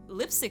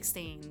lipstick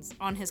stains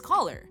on his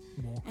collar.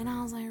 And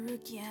I was like,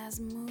 rookie ass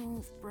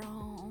move,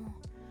 bro,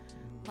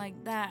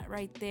 like that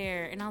right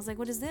there. And I was like,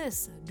 what is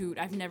this, dude?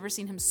 I've never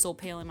seen him so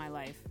pale in my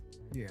life.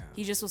 Yeah,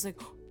 he just was like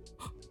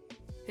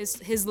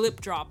his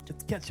lip dropped.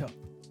 It's ketchup.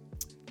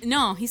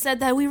 No, he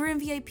said that we were in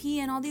VIP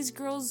and all these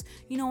girls,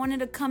 you know, wanted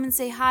to come and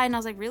say hi. And I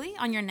was like, really?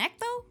 On your neck,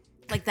 though?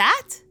 Like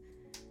that?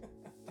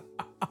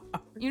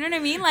 You know what I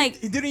mean? Like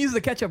he didn't use the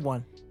ketchup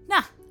one.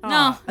 No.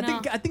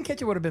 I think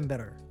ketchup would have been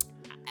better.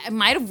 It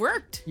might have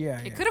worked.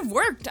 Yeah. It could have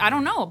worked. I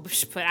don't know.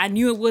 But I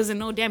knew it wasn't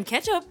no damn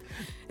ketchup.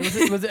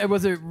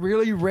 Was it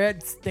really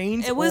red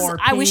stains? It was. Or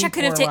I wish I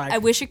could have taken. Like, I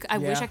wish I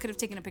could have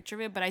taken a picture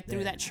of it, but I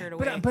threw that shirt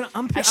away.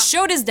 I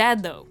showed his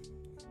dad though.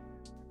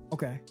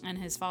 Okay. And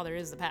his father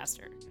is the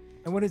pastor.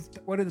 And what did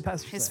the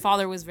pastor say? His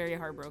father was very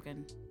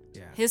heartbroken.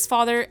 Yeah. His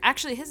father,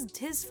 actually,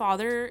 his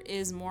father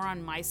is more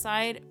on my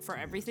side for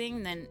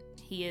everything than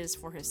he is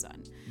for his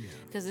son.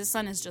 Because his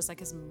son is just like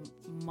his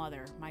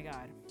mother. My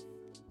God.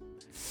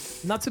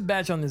 Not to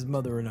bash on his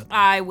mother or nothing.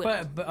 I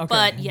would. But okay.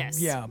 But yes.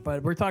 Yeah,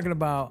 but we're talking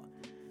about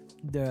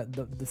the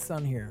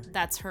son here.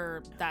 That's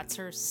her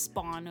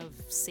spawn of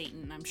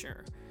Satan, I'm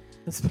sure.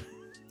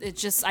 It's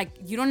just like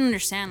you don't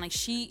understand. Like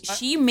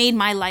she made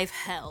my life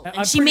hell,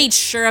 and she made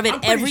sure of it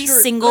every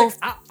single.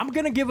 Like, I'm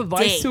gonna give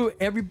advice to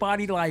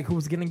everybody like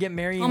who's gonna get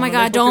married. Oh my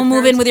God! Don't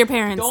move in with your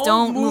parents.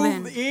 Don't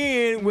move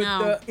in with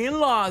the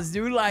in-laws,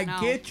 dude. Like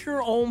get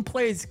your own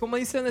place. Como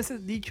dicen ese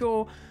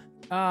dicho,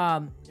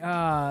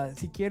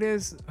 si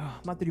quieres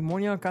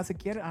matrimonio, casa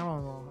quieres. I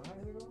don't know.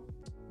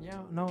 Yeah,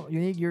 no,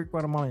 you need your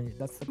Guatemalan.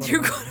 That's the Guatemalan.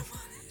 Your Guatemalan.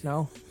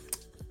 No.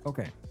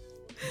 Okay.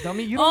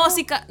 Delmy, you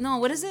don't know? No,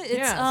 what is it?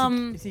 It's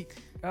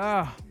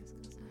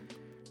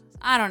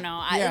I don't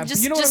know. Yeah,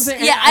 you know what I'm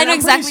saying? Yeah, I know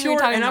exactly what you're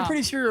talking about. And I'm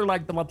pretty sure,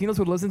 like, the Latinos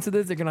who listen to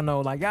this, they're gonna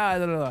know, like, blah,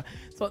 blah, blah.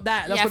 So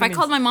that's yeah, if I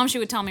called my mom, she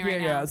would tell me right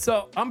now. Yeah,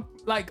 so I'm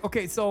like,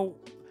 okay, so,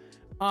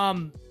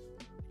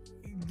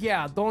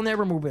 yeah, don't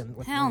ever move in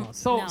with Hell, no.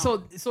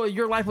 So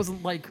your life was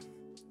like...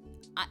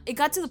 It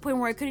got to the point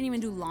where I couldn't even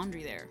do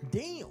laundry there.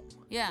 Damn.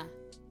 Yeah.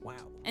 Wow.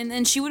 And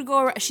then she would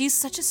go, she's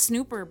such a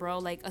snooper, bro,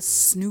 like a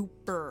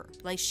snooper.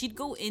 Like, she'd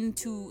go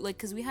into, like,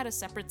 because we had a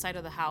separate side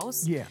of the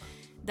house. Yeah.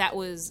 It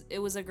was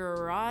a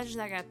garage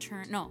that got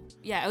turned,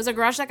 it was a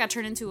garage that got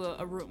turned into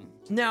a room.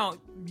 Now,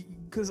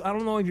 because I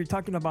don't know if you're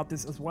talking about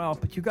this as well,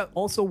 but you got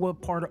also were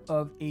part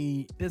of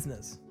a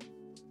business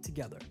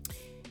together.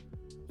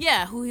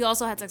 Yeah, who he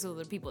also had sex with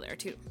other people there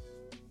too.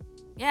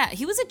 Yeah,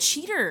 he was a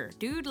cheater,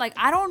 dude. Like,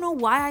 I don't know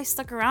why I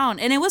stuck around.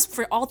 And it was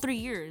for all 3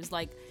 years.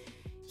 Like,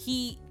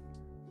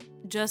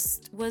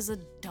 just was a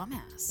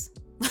dumbass.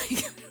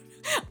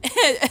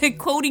 Like,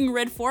 quoting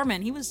Red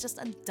Foreman, he was just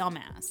a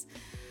dumbass.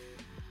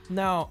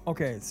 Now,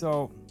 okay,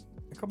 so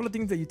a couple of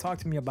things that you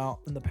talked to me about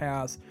in the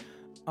past.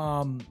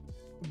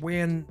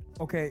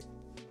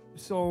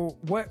 So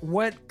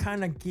what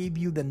kind of gave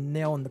you the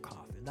nail in the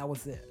coffin? That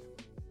was it.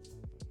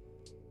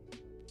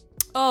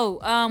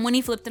 Oh, when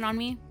he flipped it on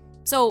me.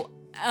 So,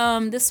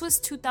 this was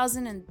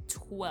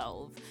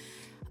 2012.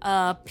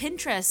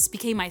 Pinterest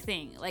became my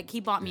thing. Like,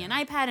 he bought me an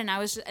iPad, and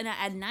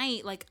at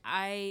night, like,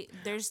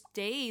 there's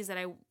days that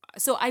I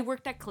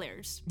worked at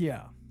Claire's.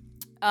 Yeah.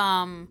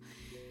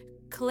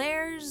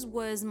 Claire's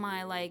was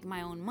my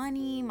own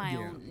money, my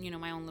own,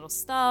 my own little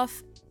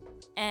stuff.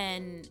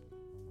 And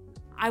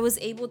I was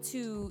able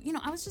to,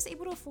 I was just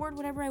able to afford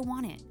whatever I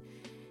wanted.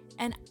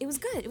 And it was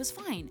good. It was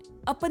fine.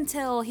 Up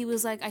until he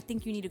was like, I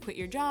think you need to quit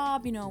your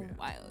job.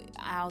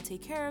 I'll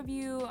take care of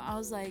you. I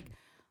was like,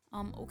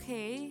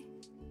 okay,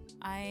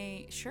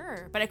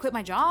 sure. But I quit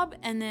my job,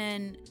 and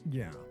then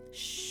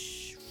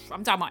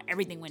I'm talking about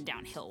everything went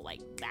downhill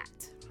like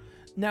that.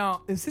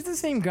 Now, is this the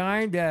same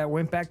guy that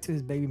went back to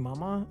his baby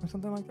mama or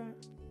something like that?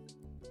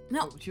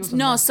 No.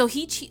 So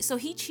he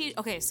cheated.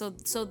 Okay, so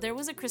there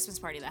was a Christmas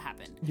party that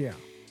happened. Yeah.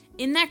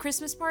 In that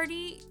Christmas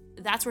party,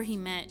 that's where he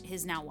met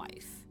his now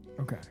wife.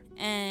 Okay.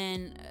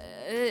 And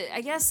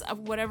I guess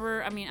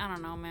whatever. I mean, I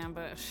don't know, man,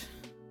 but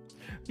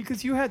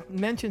because you had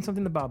mentioned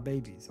something about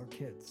babies or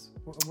kids.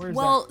 Where's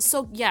that?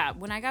 So yeah,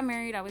 when I got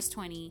married, I was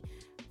 20.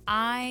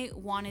 I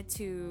wanted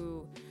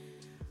to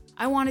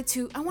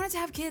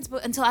have kids,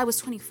 but until I was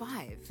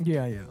 25.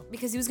 Yeah.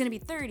 Because he was gonna be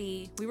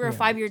 30. We were a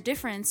 5-year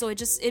difference, so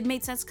it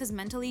made sense because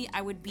mentally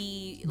I would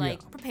be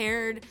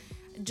prepared,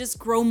 just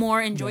grow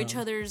more, enjoy each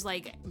other's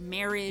like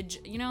marriage,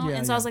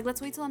 and so I was like,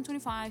 let's wait till I'm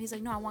 25. He's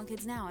like, no, I want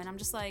kids now, and I'm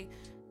just like,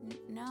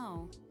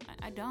 no,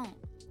 I don't.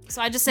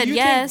 So I just said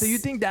yes. Do you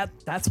think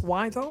that's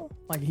why though?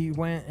 Like he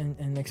went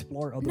and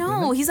explored other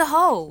women? No, he's a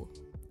hoe.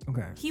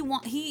 Okay.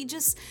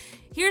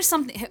 Here's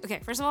something.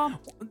 Okay, first of all,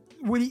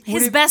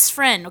 his best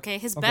friend. Okay,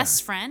 his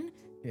best friend.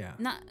 Yeah.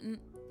 Not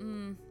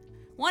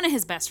one of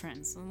his best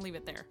friends. I'll leave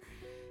it there.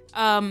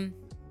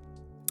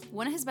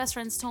 One of his best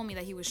friends told me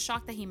that he was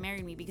shocked that he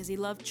married me because he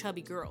loved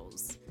chubby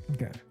girls.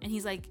 Okay. And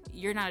he's like,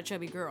 "You're not a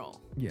chubby girl."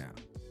 Yeah.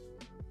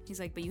 He's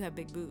like, "But you have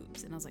big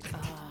boobs," and I was like,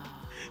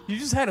 You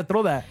just had to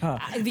throw that, huh?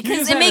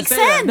 Because it makes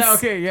sense. No,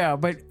 okay, yeah,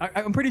 but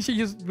I'm pretty sure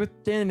just with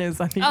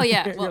thinness, I think. Oh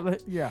yeah, well,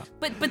 yeah.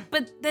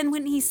 But then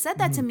when he said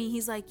that to me,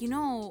 he's like,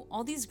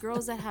 all these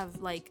girls that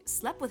have like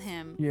slept with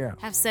him,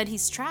 have said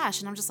he's trash,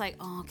 and I'm just like,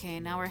 oh, okay,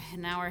 now we're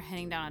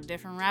heading down a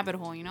different rabbit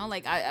hole,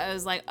 Like I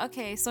was like,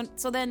 okay,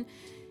 so then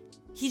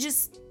he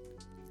just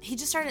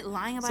started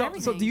lying about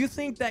everything. So do you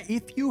think that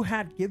if you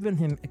had given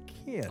him a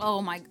kid,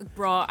 oh my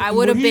bro, I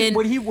would have been.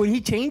 Would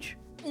he change?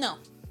 No.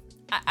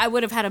 I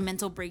would have had a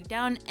mental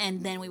breakdown,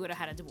 and then we would have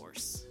had a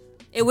divorce.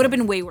 It would have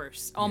been way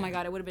worse. Oh my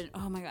God, it would have been,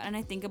 oh my God. And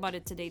I think about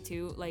it today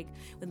too, like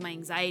with my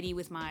anxiety,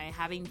 with my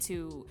having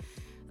to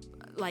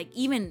like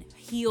even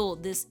heal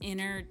this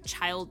inner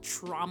child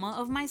trauma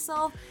of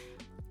myself.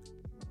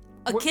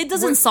 A kid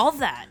doesn't solve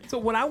that. So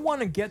what I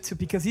want to get to,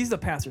 because he's a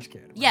pastor's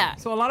kid. Right? Yeah.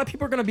 So a lot of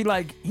people are going to be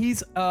like,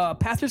 he's a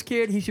pastor's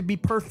kid. He should be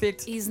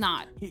perfect. He's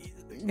not.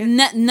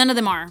 None of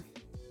them are.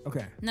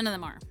 Okay. None of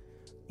them are.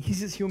 He's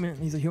just human.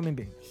 He's a human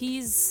being.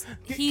 He's.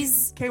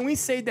 Can we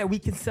say that we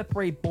can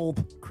separate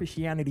both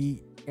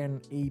Christianity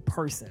and a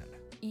person?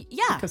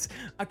 Yeah. Because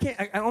I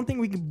don't think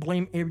we can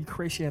blame every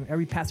Christian,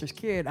 every pastor's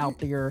kid out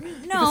there.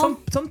 No.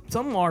 Because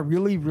some are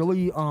really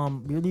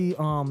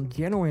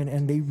genuine,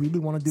 and they really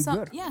want to do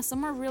good. Yeah.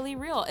 Some are really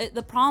real.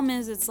 The problem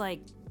is, it's like.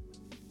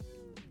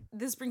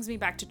 This brings me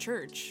back to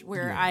church,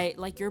 where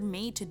you're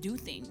made to do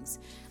things,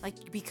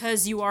 like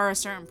because you are a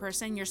certain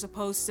person, you're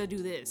supposed to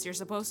do this, you're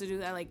supposed to do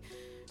that, like.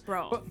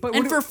 Bro, but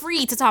and for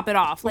free to top it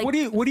off. Like, what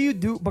do you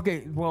do?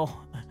 Okay,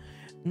 well,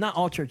 not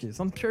all churches.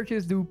 Some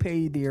churches do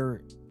pay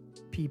their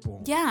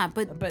people. Yeah,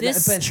 but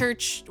this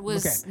church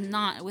was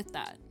not with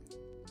that.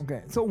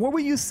 Okay, so what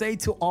would you say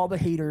to all the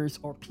haters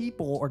or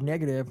people or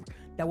negative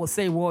that will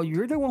say, "Well,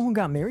 you're the one who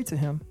got married to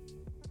him"?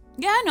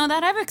 Yeah, I know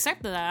that. I've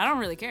accepted that. I don't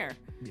really care.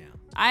 Yeah,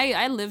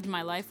 I lived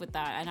my life with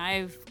that, and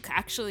I've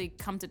actually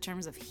come to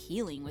terms of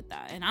healing with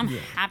that, and I'm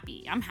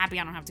happy. I'm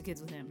happy I don't have 2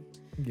 kids with him.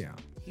 Yeah,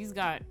 he's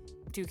got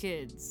 2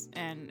 kids,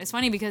 and it's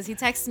funny because he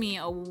texted me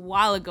a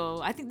while ago.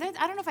 I don't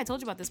know if I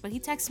told you about this, but he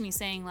texted me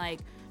saying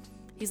like,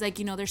 he's like,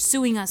 they're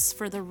suing us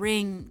for the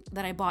ring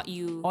that I bought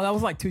you. Oh, that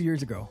was like 2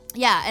 years ago.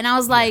 Yeah, and I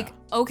was like,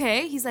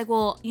 okay. He's like,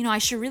 well, I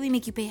should really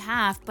make you pay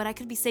half, but I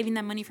could be saving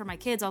that money for my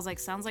kids. I was like,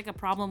 sounds like a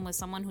problem with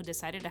someone who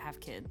decided to have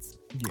kids.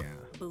 Yeah.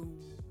 Boom.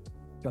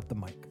 Got the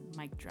mic.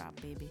 Mic drop,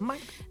 baby.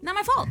 Mic. Not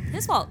my fault.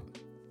 His fault.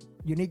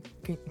 You need.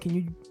 Can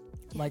you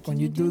like when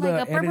you do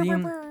the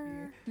editing?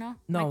 No,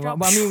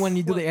 but I mean when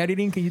you do the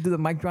editing, can you do the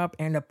mic drop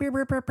and the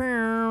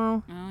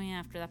oh yeah,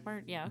 after that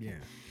part, yeah, okay. Yeah.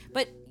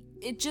 But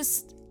it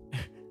just,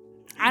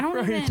 I don't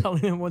even.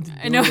 Telling him what to do.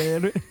 I know.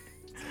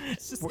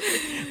 Just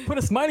put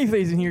a smiley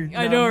face in here.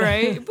 I know,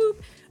 right?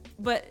 Boop.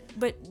 But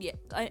yeah,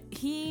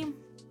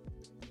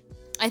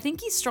 I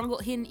think he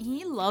struggled.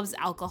 He loves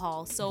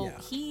alcohol, so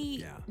Yeah.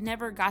 he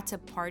never got to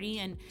party.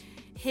 And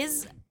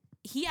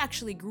he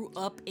actually grew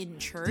up in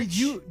church.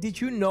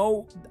 Did you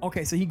know?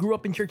 Okay, so he grew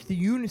up in church. Did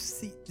you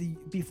see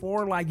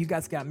before like you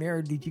guys got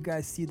married? Did you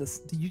guys see this?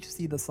 Did you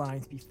see the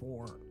signs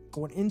before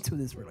going into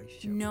this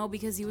relationship? No,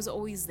 because he was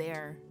always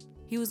there.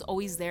 He was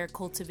always there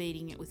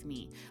cultivating it with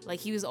me. Like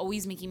he was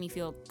always making me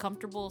feel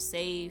comfortable,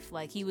 safe.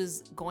 Like he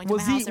was going to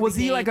my house every was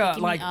he day, like a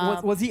picking me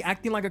up. was he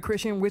acting like a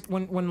Christian with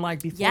when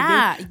like before?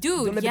 Yeah, they,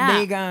 dude.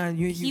 Yeah.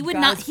 He would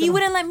not. He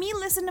wouldn't let me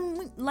listen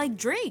to like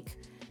Drake.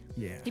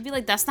 Yeah. He'd be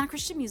like, "That's not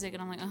Christian music,"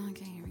 and I'm like, "Oh,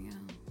 okay, here we go."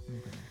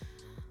 Okay.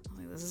 I'm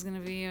like, this is gonna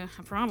be a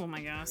problem,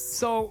 I guess.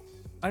 So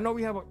I know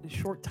we have a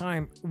short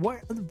time.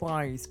 What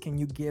advice can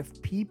you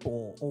give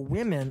people or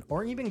women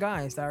or even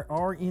guys that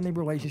are in a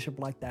relationship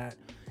like that?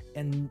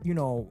 And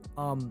do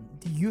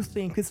you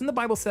think, because in the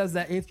Bible says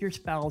that if your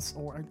spouse,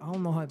 or I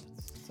don't know how,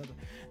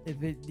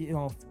 if it,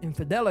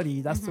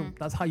 infidelity,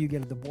 that's how you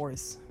get a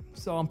divorce.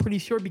 So I'm pretty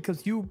sure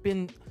because you've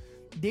been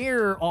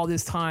there all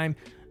this time,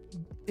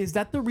 is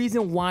that the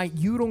reason why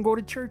you don't go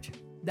to church?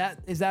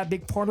 Is that a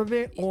big part of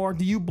it, or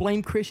do you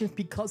blame Christians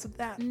because of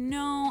that?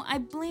 No, I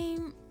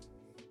blame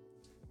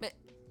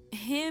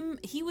him.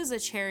 He was a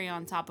cherry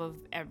on top of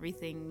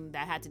everything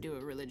that had to do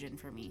with religion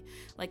for me.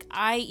 Like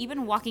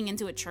even walking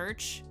into a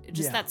church,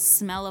 just that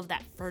smell of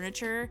that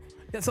furniture.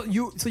 Yeah, so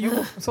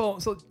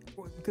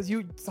because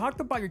you talked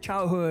about your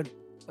childhood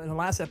in the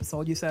last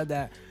episode, you said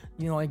that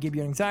it gave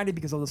you anxiety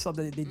because of the stuff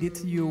that they did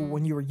to you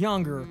when you were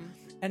younger,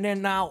 and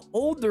then now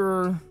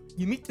older,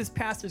 you meet this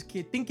pastor's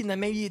kid thinking that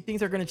maybe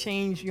things are going to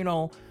change,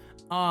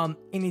 and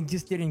it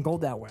just didn't go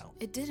that well.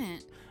 It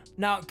didn't.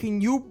 Now, can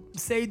you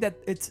say that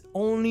it's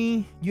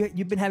only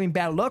you've been having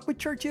bad luck with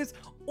churches,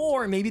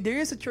 or maybe there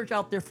is a church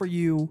out there for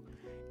you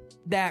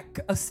that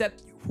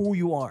accept who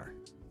you are?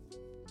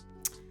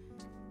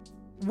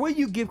 Will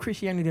you give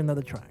Christianity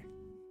another try?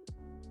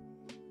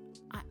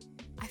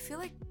 I feel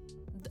like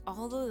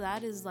although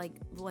that is like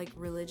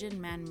religion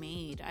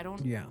man-made, I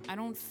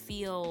don't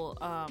feel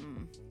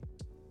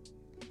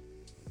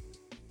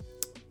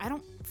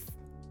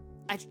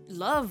I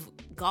love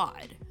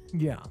God.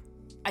 Yeah.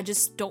 I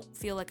just don't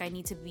feel like I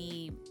need to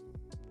be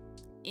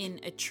in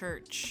a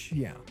church.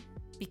 Yeah.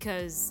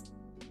 Because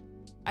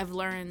I've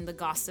learned the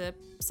gossip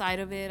side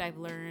of it. I've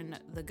learned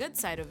the good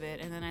side of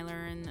it. And then I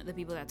learned the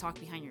people that talk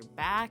behind your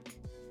back.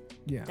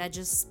 Yeah. That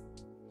just...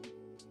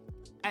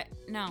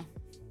 No.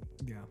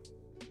 Yeah.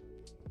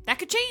 That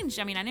could change.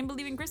 I mean, I didn't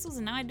believe in crystals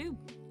and now I do.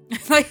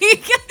 Like,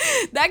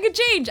 that could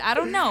change. I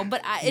don't know.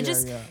 But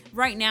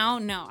right now,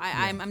 no.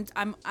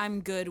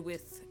 I'm good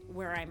with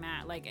where I'm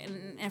at. Like,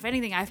 and if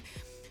anything,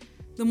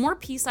 the more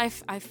peace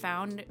I've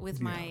found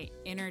with my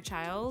inner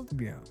child,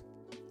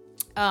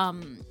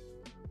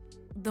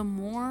 the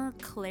more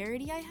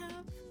clarity I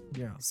have.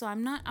 Yeah. So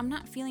I'm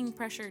not feeling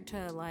pressured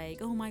to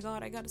like, oh my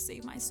God, I gotta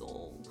save my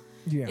soul.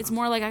 Yeah. It's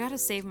more like I gotta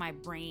save my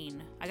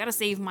brain. I gotta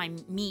save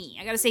me.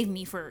 I gotta save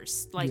me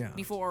first, like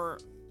before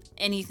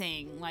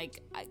anything.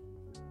 Like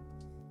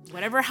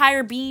whatever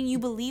higher being you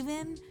believe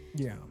in.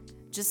 Yeah.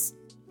 Just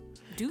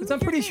do. Because I'm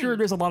pretty sure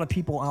there's a lot of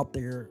people out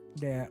there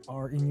that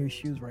are in your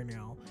shoes right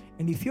now,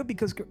 and they feel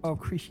because of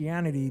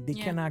Christianity they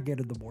cannot get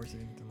a divorce or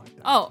anything like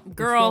that. Oh,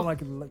 girl,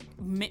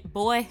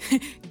 boy,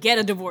 get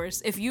a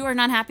divorce. If you are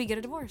not happy, get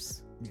a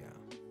divorce. Yeah.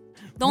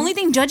 The only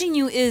thing judging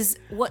you is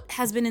what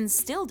has been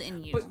instilled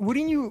in you. But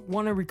wouldn't you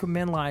want to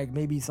recommend like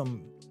maybe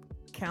some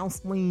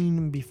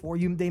counseling before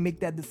they make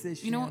that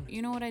decision?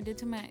 You know what I did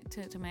to my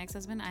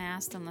ex-husband? I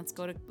asked him, let's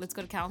go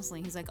to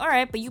counseling. He's like, all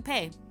right, but you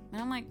pay.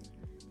 And I'm like,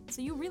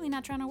 so you're really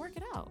not trying to work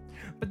it out?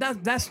 But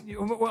that's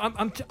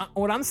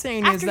what I'm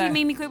saying After is that he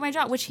made me quit my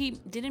job, which he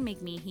didn't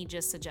make me, he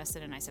just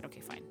suggested, and I said,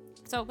 okay, fine.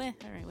 So, all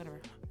right, whatever.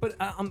 But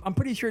I'm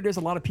pretty sure there's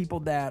a lot of people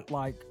that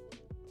like,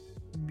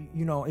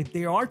 if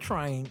they are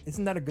trying,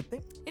 isn't that a good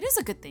thing? It is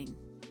a good thing.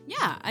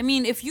 Yeah. I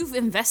mean, if you've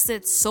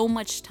invested so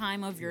much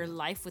time of your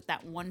life with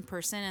that one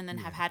person and then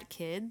have had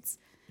kids,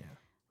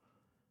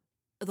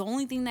 the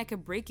only thing that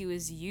could break you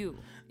is you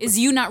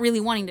not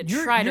really wanting to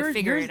try to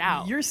figure it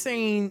out. You're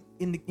saying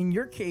in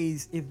your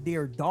case, if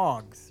they're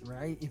dogs,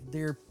 right? If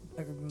they're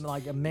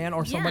like a man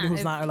or somebody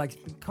who's not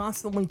like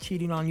constantly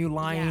cheating on you,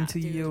 lying to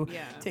you,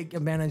 take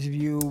advantage of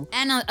you.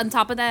 And on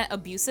top of that,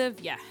 abusive,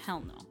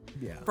 hell no.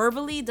 Yeah.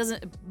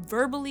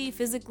 Verbally,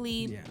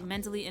 physically,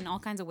 mentally, in all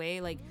kinds of way,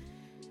 like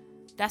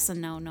that's a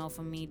no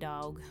for me,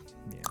 dog.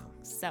 Yeah.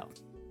 So,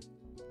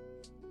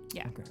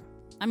 yeah. Okay.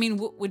 I mean,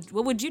 what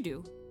would you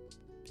do?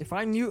 If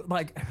I knew,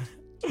 like,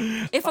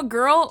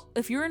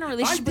 if you're in a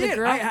relationship with a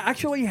girl, I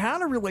actually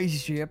had a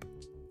relationship,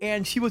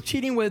 and she was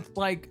cheating with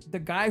like the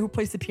guy who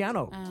plays the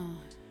piano.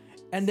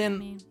 And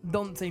then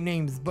don't say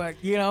names, but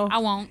I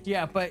won't.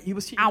 Yeah, but he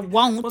was cheating. I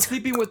won't. Was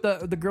sleeping with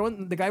the girl,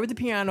 the guy with the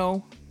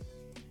piano,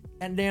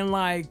 and then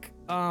like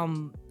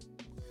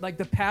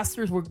the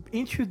pastors would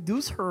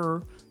introduce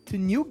her to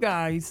new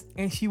guys,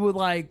 and she would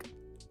like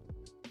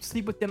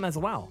sleep with them as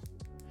well.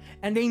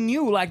 And they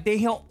knew, like,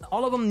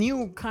 all of them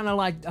knew kind of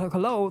like,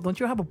 hello, don't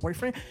you have a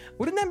boyfriend?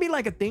 Wouldn't that be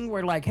like a thing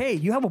where like, hey,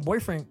 you have a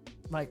boyfriend,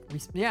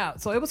 yeah.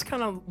 So it was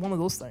kind of one of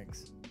those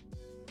things.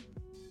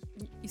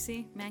 You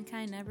see,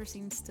 mankind never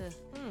seems to.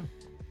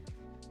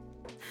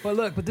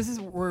 But this is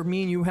where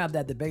me and you have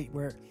that debate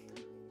where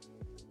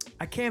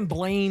I can't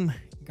blame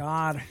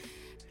God.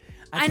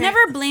 I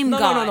never blame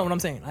God. No. What I'm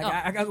saying,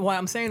 what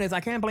I'm saying is I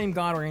can't blame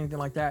God or anything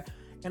like that,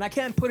 and I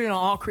can't put it on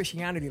all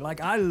Christianity.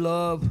 Like I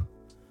love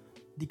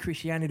the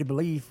Christianity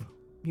belief.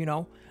 You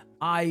know,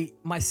 I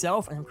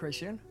myself am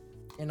Christian,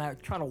 and I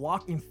try to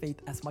walk in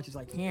faith as much as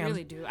I can. You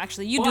really do.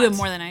 Actually, you do it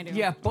more than I do.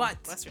 Yeah,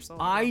 but bless your soul.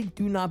 I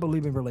do not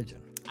believe in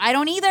religion. I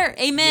don't either.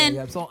 Amen.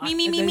 Yeah. So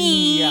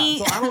me.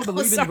 Yeah. So I don't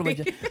believe in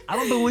religion. I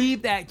don't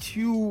believe that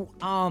you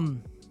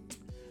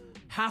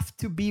have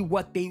to be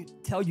what they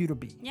tell you to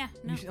be. Yeah,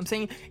 no. I'm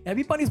saying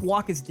everybody's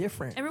walk is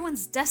different.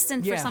 Everyone's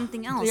destined for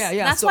something else.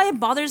 Yeah. That's why it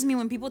bothers me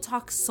when people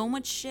talk so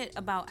much shit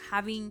about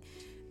having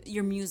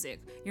your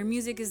music. Your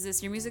music is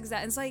this, your music is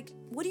that. It's like,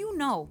 what do you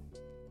know?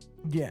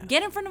 Yeah.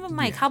 Get in front of a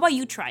mic. How about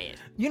you try it?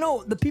 You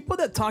know, the people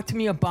that talk to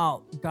me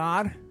about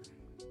God,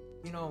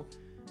 you know,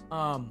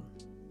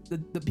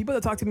 the people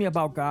that talk to me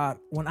about God,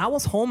 when I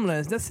was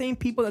homeless, the same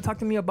people that talked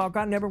to me about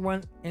God never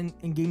went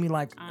and gave me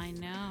like, I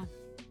know,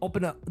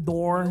 open a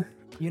door,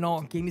 you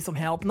know, gave me some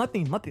help.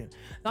 Nothing.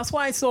 That's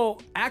why. So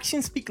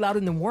actions speak louder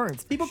than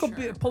words. People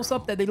could post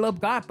up that they love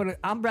God, but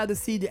I'd rather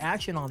see the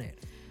action on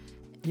it.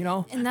 You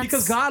know,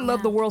 because God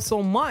loved the world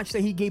so much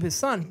that He gave His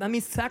Son. That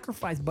means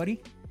sacrifice,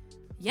 buddy.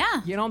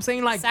 Yeah. You know what I'm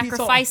saying? Like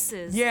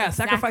sacrifices.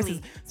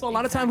 Sacrifices. So a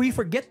lot of times we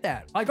forget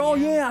that. Like, oh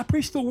yeah, I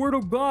preach the word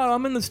of God.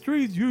 I'm in the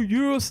streets.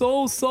 You're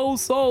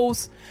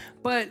souls.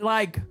 But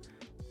like,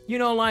 you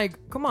know, like,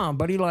 come on,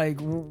 buddy. Like,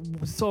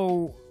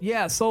 so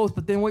yeah, souls.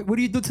 But then what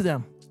do you do to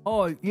them?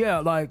 Oh yeah,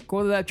 like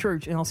go to that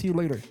church and I'll see you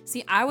later.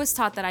 See, I was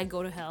taught that I'd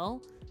go to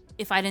hell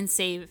if I didn't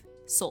save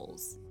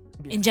souls.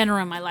 In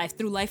general, in my life,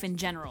 through life in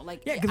general,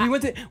 like because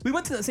we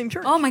went to the same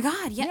church. Oh my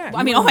God, yeah.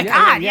 I mean,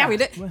 we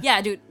did.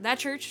 Yeah, dude, that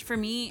church for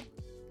me,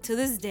 to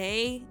this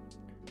day,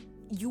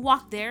 you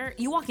walk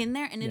in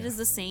there, and it is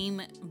the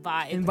same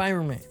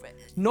environment.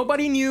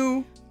 Nobody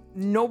knew,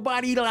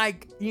 nobody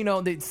like, you know,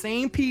 the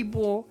same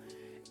people,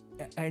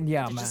 and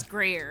man, just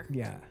grayer.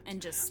 Yeah,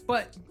 and just.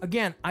 But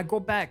again, I go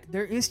back.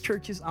 There is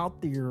churches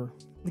out there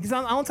because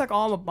I don't talk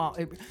all about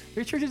it.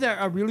 There's churches that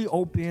are really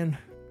open.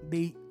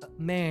 They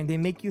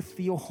make you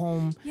feel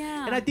home.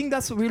 Yeah. And I think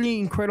that's really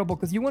incredible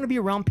because you want to be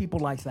around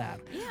people like that.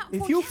 Yeah.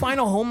 If you find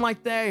a home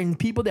like that and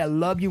people that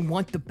love you,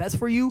 want the best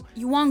for you.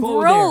 You want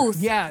growth.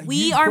 There. Yeah.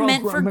 We are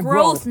meant for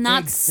growth,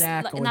 not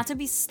to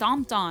be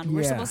stomped on. Yeah.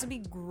 We're supposed to be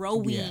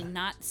growing,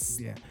 not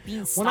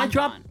being stomped on. When I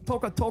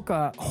dropped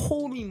Toka,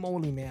 holy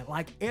moly, man.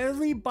 Like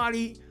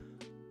everybody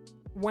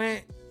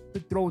went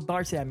to throw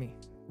darts at me.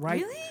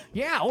 Right? Really?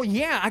 Yeah. Oh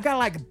yeah. I got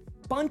like a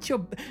bunch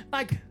of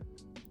like.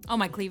 Oh,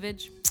 my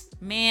cleavage.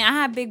 Man, I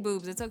have big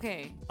boobs. It's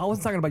okay. I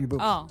wasn't talking about your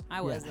boobs. Oh,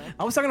 I was though.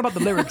 I was talking about the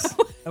lyrics.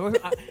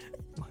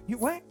 You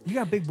what? You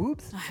got big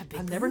boobs? I have big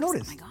boobs. Never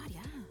noticed. Oh my God, yeah.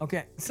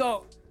 Okay,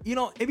 so you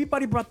know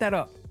everybody brought that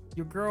up.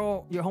 Your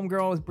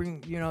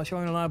homegirl is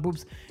showing a lot of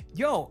boobs.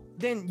 Yo,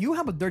 then you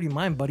have a dirty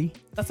mind, buddy.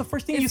 That's the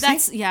first thing you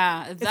see.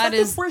 Yeah, if that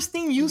is the first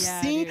thing you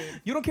see. Dude.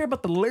 You don't care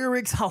about the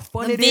lyrics, how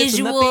fun it is,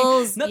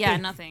 visuals. Nothing. Yeah,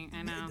 nothing.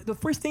 I know. The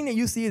first thing that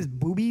you see is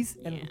boobies,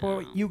 and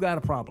boy, you got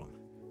a problem.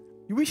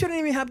 We shouldn't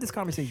even have this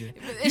conversation.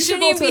 You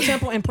should go to the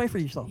temple and play for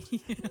yourself. Go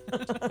to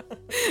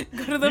the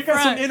front. You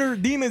got some inner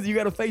demons you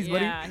got to face,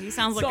 buddy. Yeah, he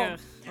sounds like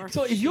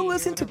So if you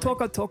listen to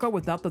Toka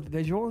without the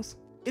visuals,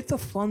 it's a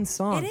fun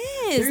song.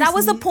 It is. That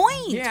was the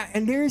point. Yeah,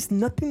 and there's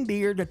nothing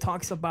there that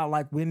talks about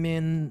like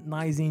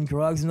womenizing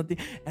drugs and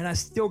nothing. And I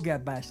still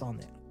get bashed on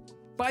that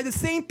by the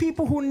same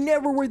people who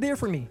never were there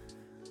for me.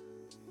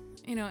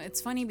 You know,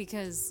 it's funny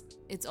because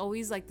it's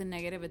always like the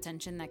negative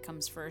attention that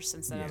comes first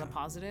instead of the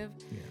positive.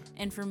 Yeah.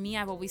 And for me,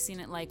 I've always seen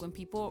it like when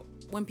people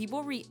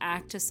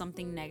react to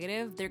something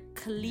negative, they're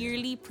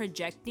clearly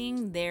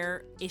projecting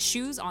their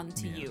issues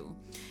onto you.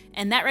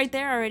 And that right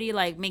there already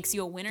like makes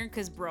you a winner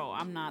because, bro,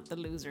 I'm not the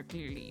loser.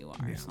 Clearly you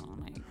are. Yeah.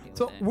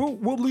 So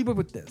we'll leave it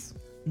with this.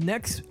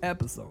 Next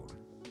episode,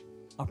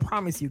 I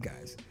promise you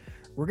guys,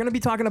 we're going to be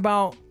talking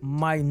about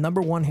my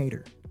number one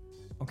hater.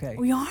 Okay.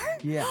 We are?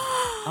 Yeah.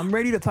 I'm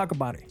ready to talk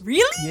about it.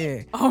 Really?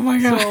 Yeah. Oh my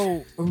God.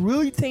 So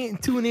really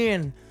tune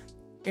in.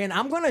 And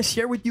I'm going to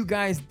share with you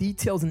guys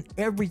details and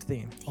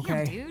everything.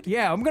 Okay. Damn, dude.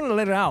 Yeah, I'm going to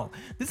let it out.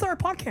 This is our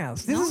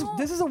podcast.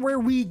 This is where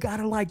we got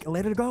to like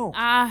let it go.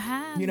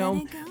 You know?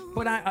 Let it go.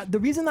 But the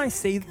reason I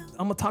say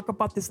I'm going to talk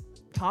about this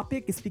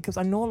topic is because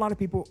I know a lot of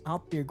people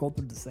out there go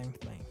through the same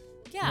thing.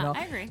 Yeah, you know?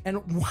 I agree.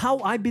 And how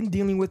I've been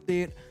dealing with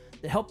it.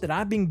 The help that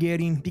I've been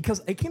getting,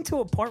 because it came to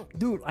a part,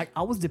 dude, like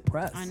I was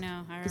depressed. I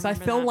know. Because I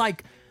felt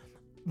like,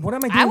 what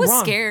am I doing I was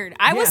wrong? scared.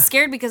 I was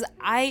scared because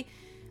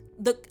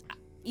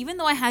even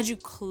though I had you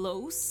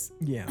close.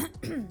 Yeah.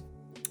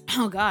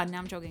 Oh God, now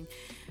I'm choking.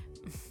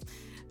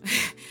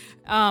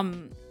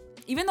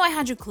 Even though I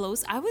had you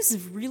close, I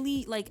was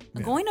really like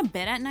going to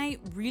bed at night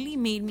really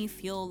made me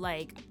feel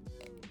like,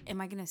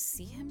 am I going to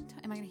see him?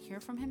 Am I going to hear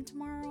from him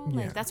tomorrow?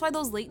 Like that's why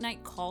those late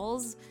night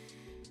calls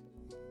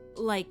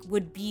like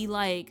would be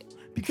like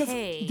Because,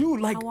 hey, dude,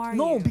 like, how are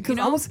no, you? because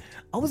You know?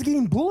 I was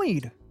getting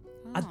bullied.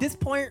 At this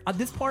part,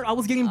 I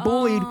was getting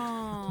bullied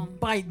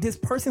by this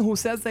person who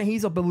says that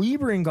he's a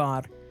believer in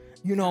God,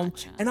 you know,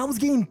 Gotcha. and I was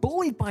getting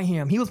bullied by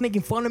him. He was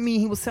making fun of me.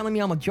 He was telling me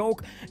I'm a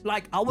joke.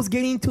 Like, I was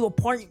getting to the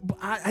point,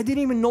 I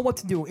didn't even know what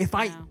to do.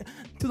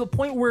 To the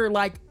point where,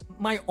 like,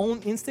 my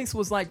own instincts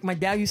was like, my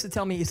dad used to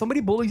tell me, if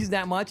somebody bullies you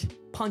that much,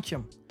 punch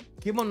him.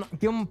 Give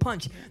him a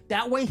punch.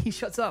 That way he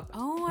shuts up.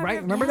 Oh, right?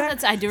 Remember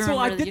that? I do remember. So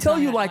I did tell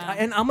you, like, wow.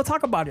 and I'm gonna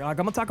talk about it. Like,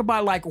 I'm gonna talk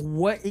about like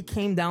what it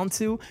came down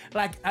to.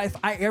 Like, if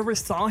I ever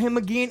saw him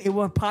again, it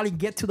would probably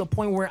get to the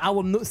point where I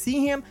will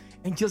see him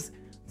and just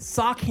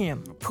sock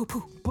him. Poo,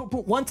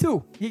 1,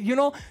 2. You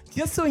know,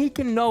 just so he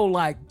can know,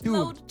 like, dude,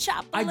 Load,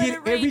 chop, I did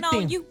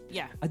everything.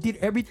 Yeah. I did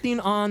everything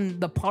on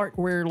the part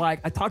where, like,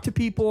 I talked to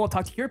people, I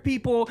talked to your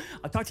people,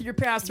 I talked to your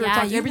pastor. I Yeah,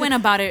 talked to you went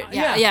about it.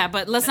 Yeah,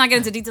 but let's not get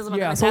into details about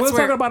that. Yeah, so we'll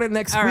talk about it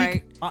next week,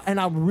 right. And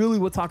I really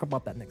will talk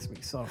about that next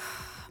week. So,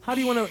 how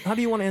do you want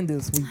to end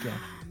this weekend?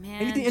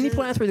 Man, Any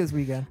plans for this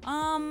weekend?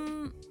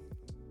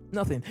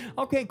 Nothing.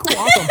 Okay, cool,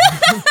 awesome.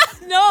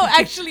 No,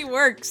 actually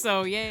work.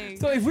 So yay.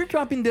 So if we're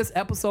dropping this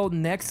episode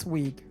next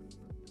week,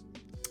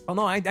 oh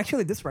no,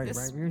 this Friday,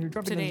 right? We're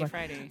dropping today, this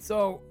Friday.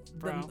 So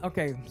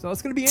okay, so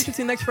it's gonna be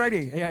interesting next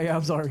Friday. Yeah,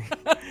 I'm sorry.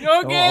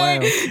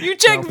 Okay, you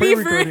check me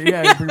for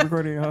Yeah,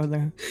 pre-recording.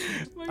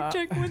 Mic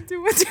check 1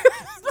 2 1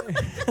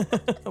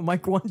 2.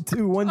 Mic 1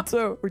 2 1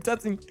 2. We're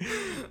testing.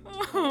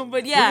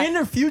 But yeah, we're in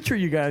the future,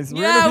 you guys.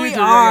 We are.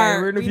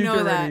 We're in the future know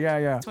already.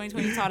 that. Yeah.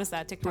 2020 taught us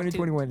that. TikTok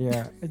 2021,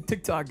 yeah. And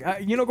TikTok.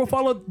 Go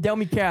follow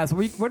Delmy Cast.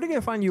 Where are they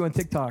gonna find you on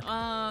TikTok?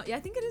 Yeah, I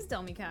think it is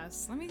Delmy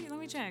Cast. Let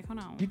me check. Hold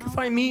on. You can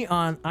find me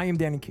on I Am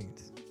Danny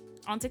Kings.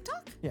 On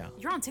TikTok? Yeah.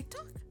 You're on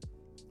TikTok?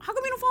 How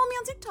come you don't follow me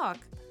on TikTok?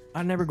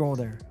 I never go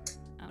there.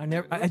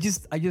 Oh, I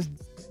just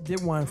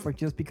did one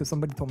just because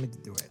somebody told me to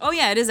do it. Oh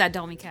yeah, it is at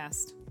Delmy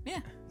Cast.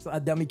 Yeah. So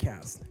at Delmy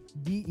Cast.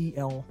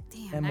 DELMY.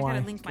 Damn, I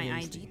gotta link my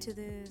IG to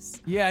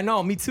this. Yeah,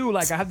 no, me too.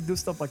 Like, I have to do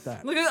stuff like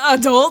that. Look at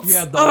adults.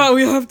 Yeah, adults. Oh,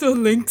 we have to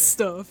link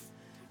stuff.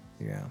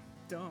 Yeah.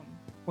 Dumb.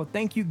 Well,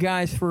 thank you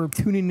guys for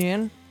tuning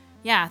in.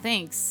 Yeah,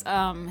 thanks.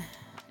 And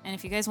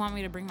if you guys want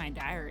me to bring my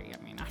diary,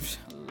 I mean,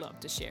 I'd love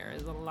to share.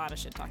 There's a lot of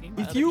shit talking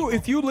about.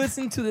 If you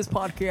listen to this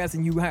podcast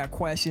and you have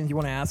questions you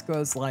want to ask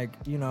us, like,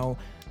 you know,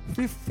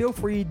 feel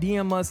free,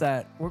 DM us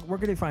at where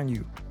can they find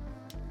you?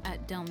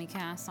 At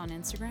DelmyCast on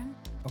Instagram.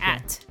 Okay.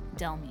 At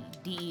Delmy,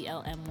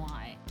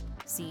 DELMY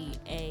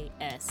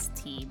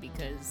CAST,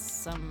 because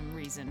some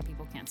reason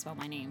people can't spell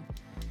my name.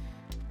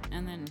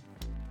 And then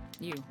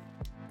you.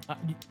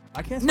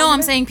 I can't. No,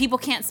 I'm saying people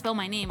can't spell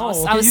my name.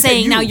 Oh, okay. I was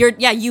saying now you're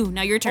now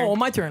your turn. Oh,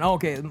 my turn. Oh,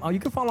 okay. You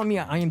can follow me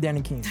at I Am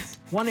Danny Kings.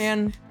 1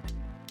 N.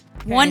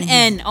 One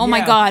N. Oh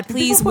my God!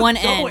 Please, one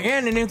N.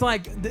 N, and it's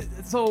like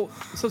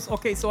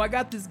okay. So I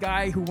got this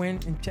guy who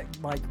went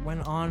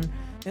on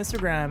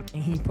Instagram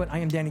and he put I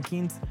Am Danny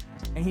Kings,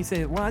 and he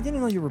said, "Well, I didn't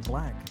know you were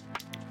black."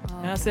 Oh.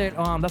 And I said,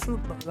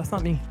 that's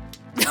not me.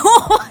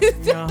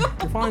 Yeah,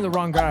 you're following the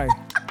wrong guy.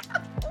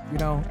 You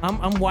know,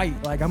 I'm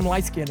white. Like, I'm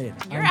light skinned.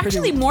 You're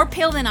actually more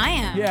pale than I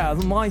am. Yeah,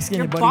 I'm light skinned.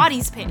 Your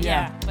body's pale.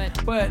 Yeah,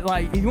 but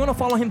like, if you want to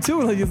follow him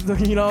too,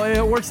 you know,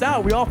 it works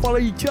out. We all follow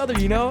each other.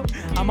 You know,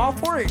 I'm all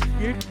for it.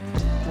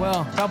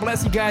 Well, God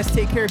bless you guys.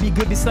 Take care. Be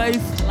good. Be safe.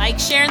 Like,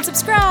 share, and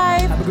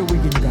subscribe. Have a good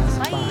weekend, you guys.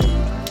 Bye. Bye.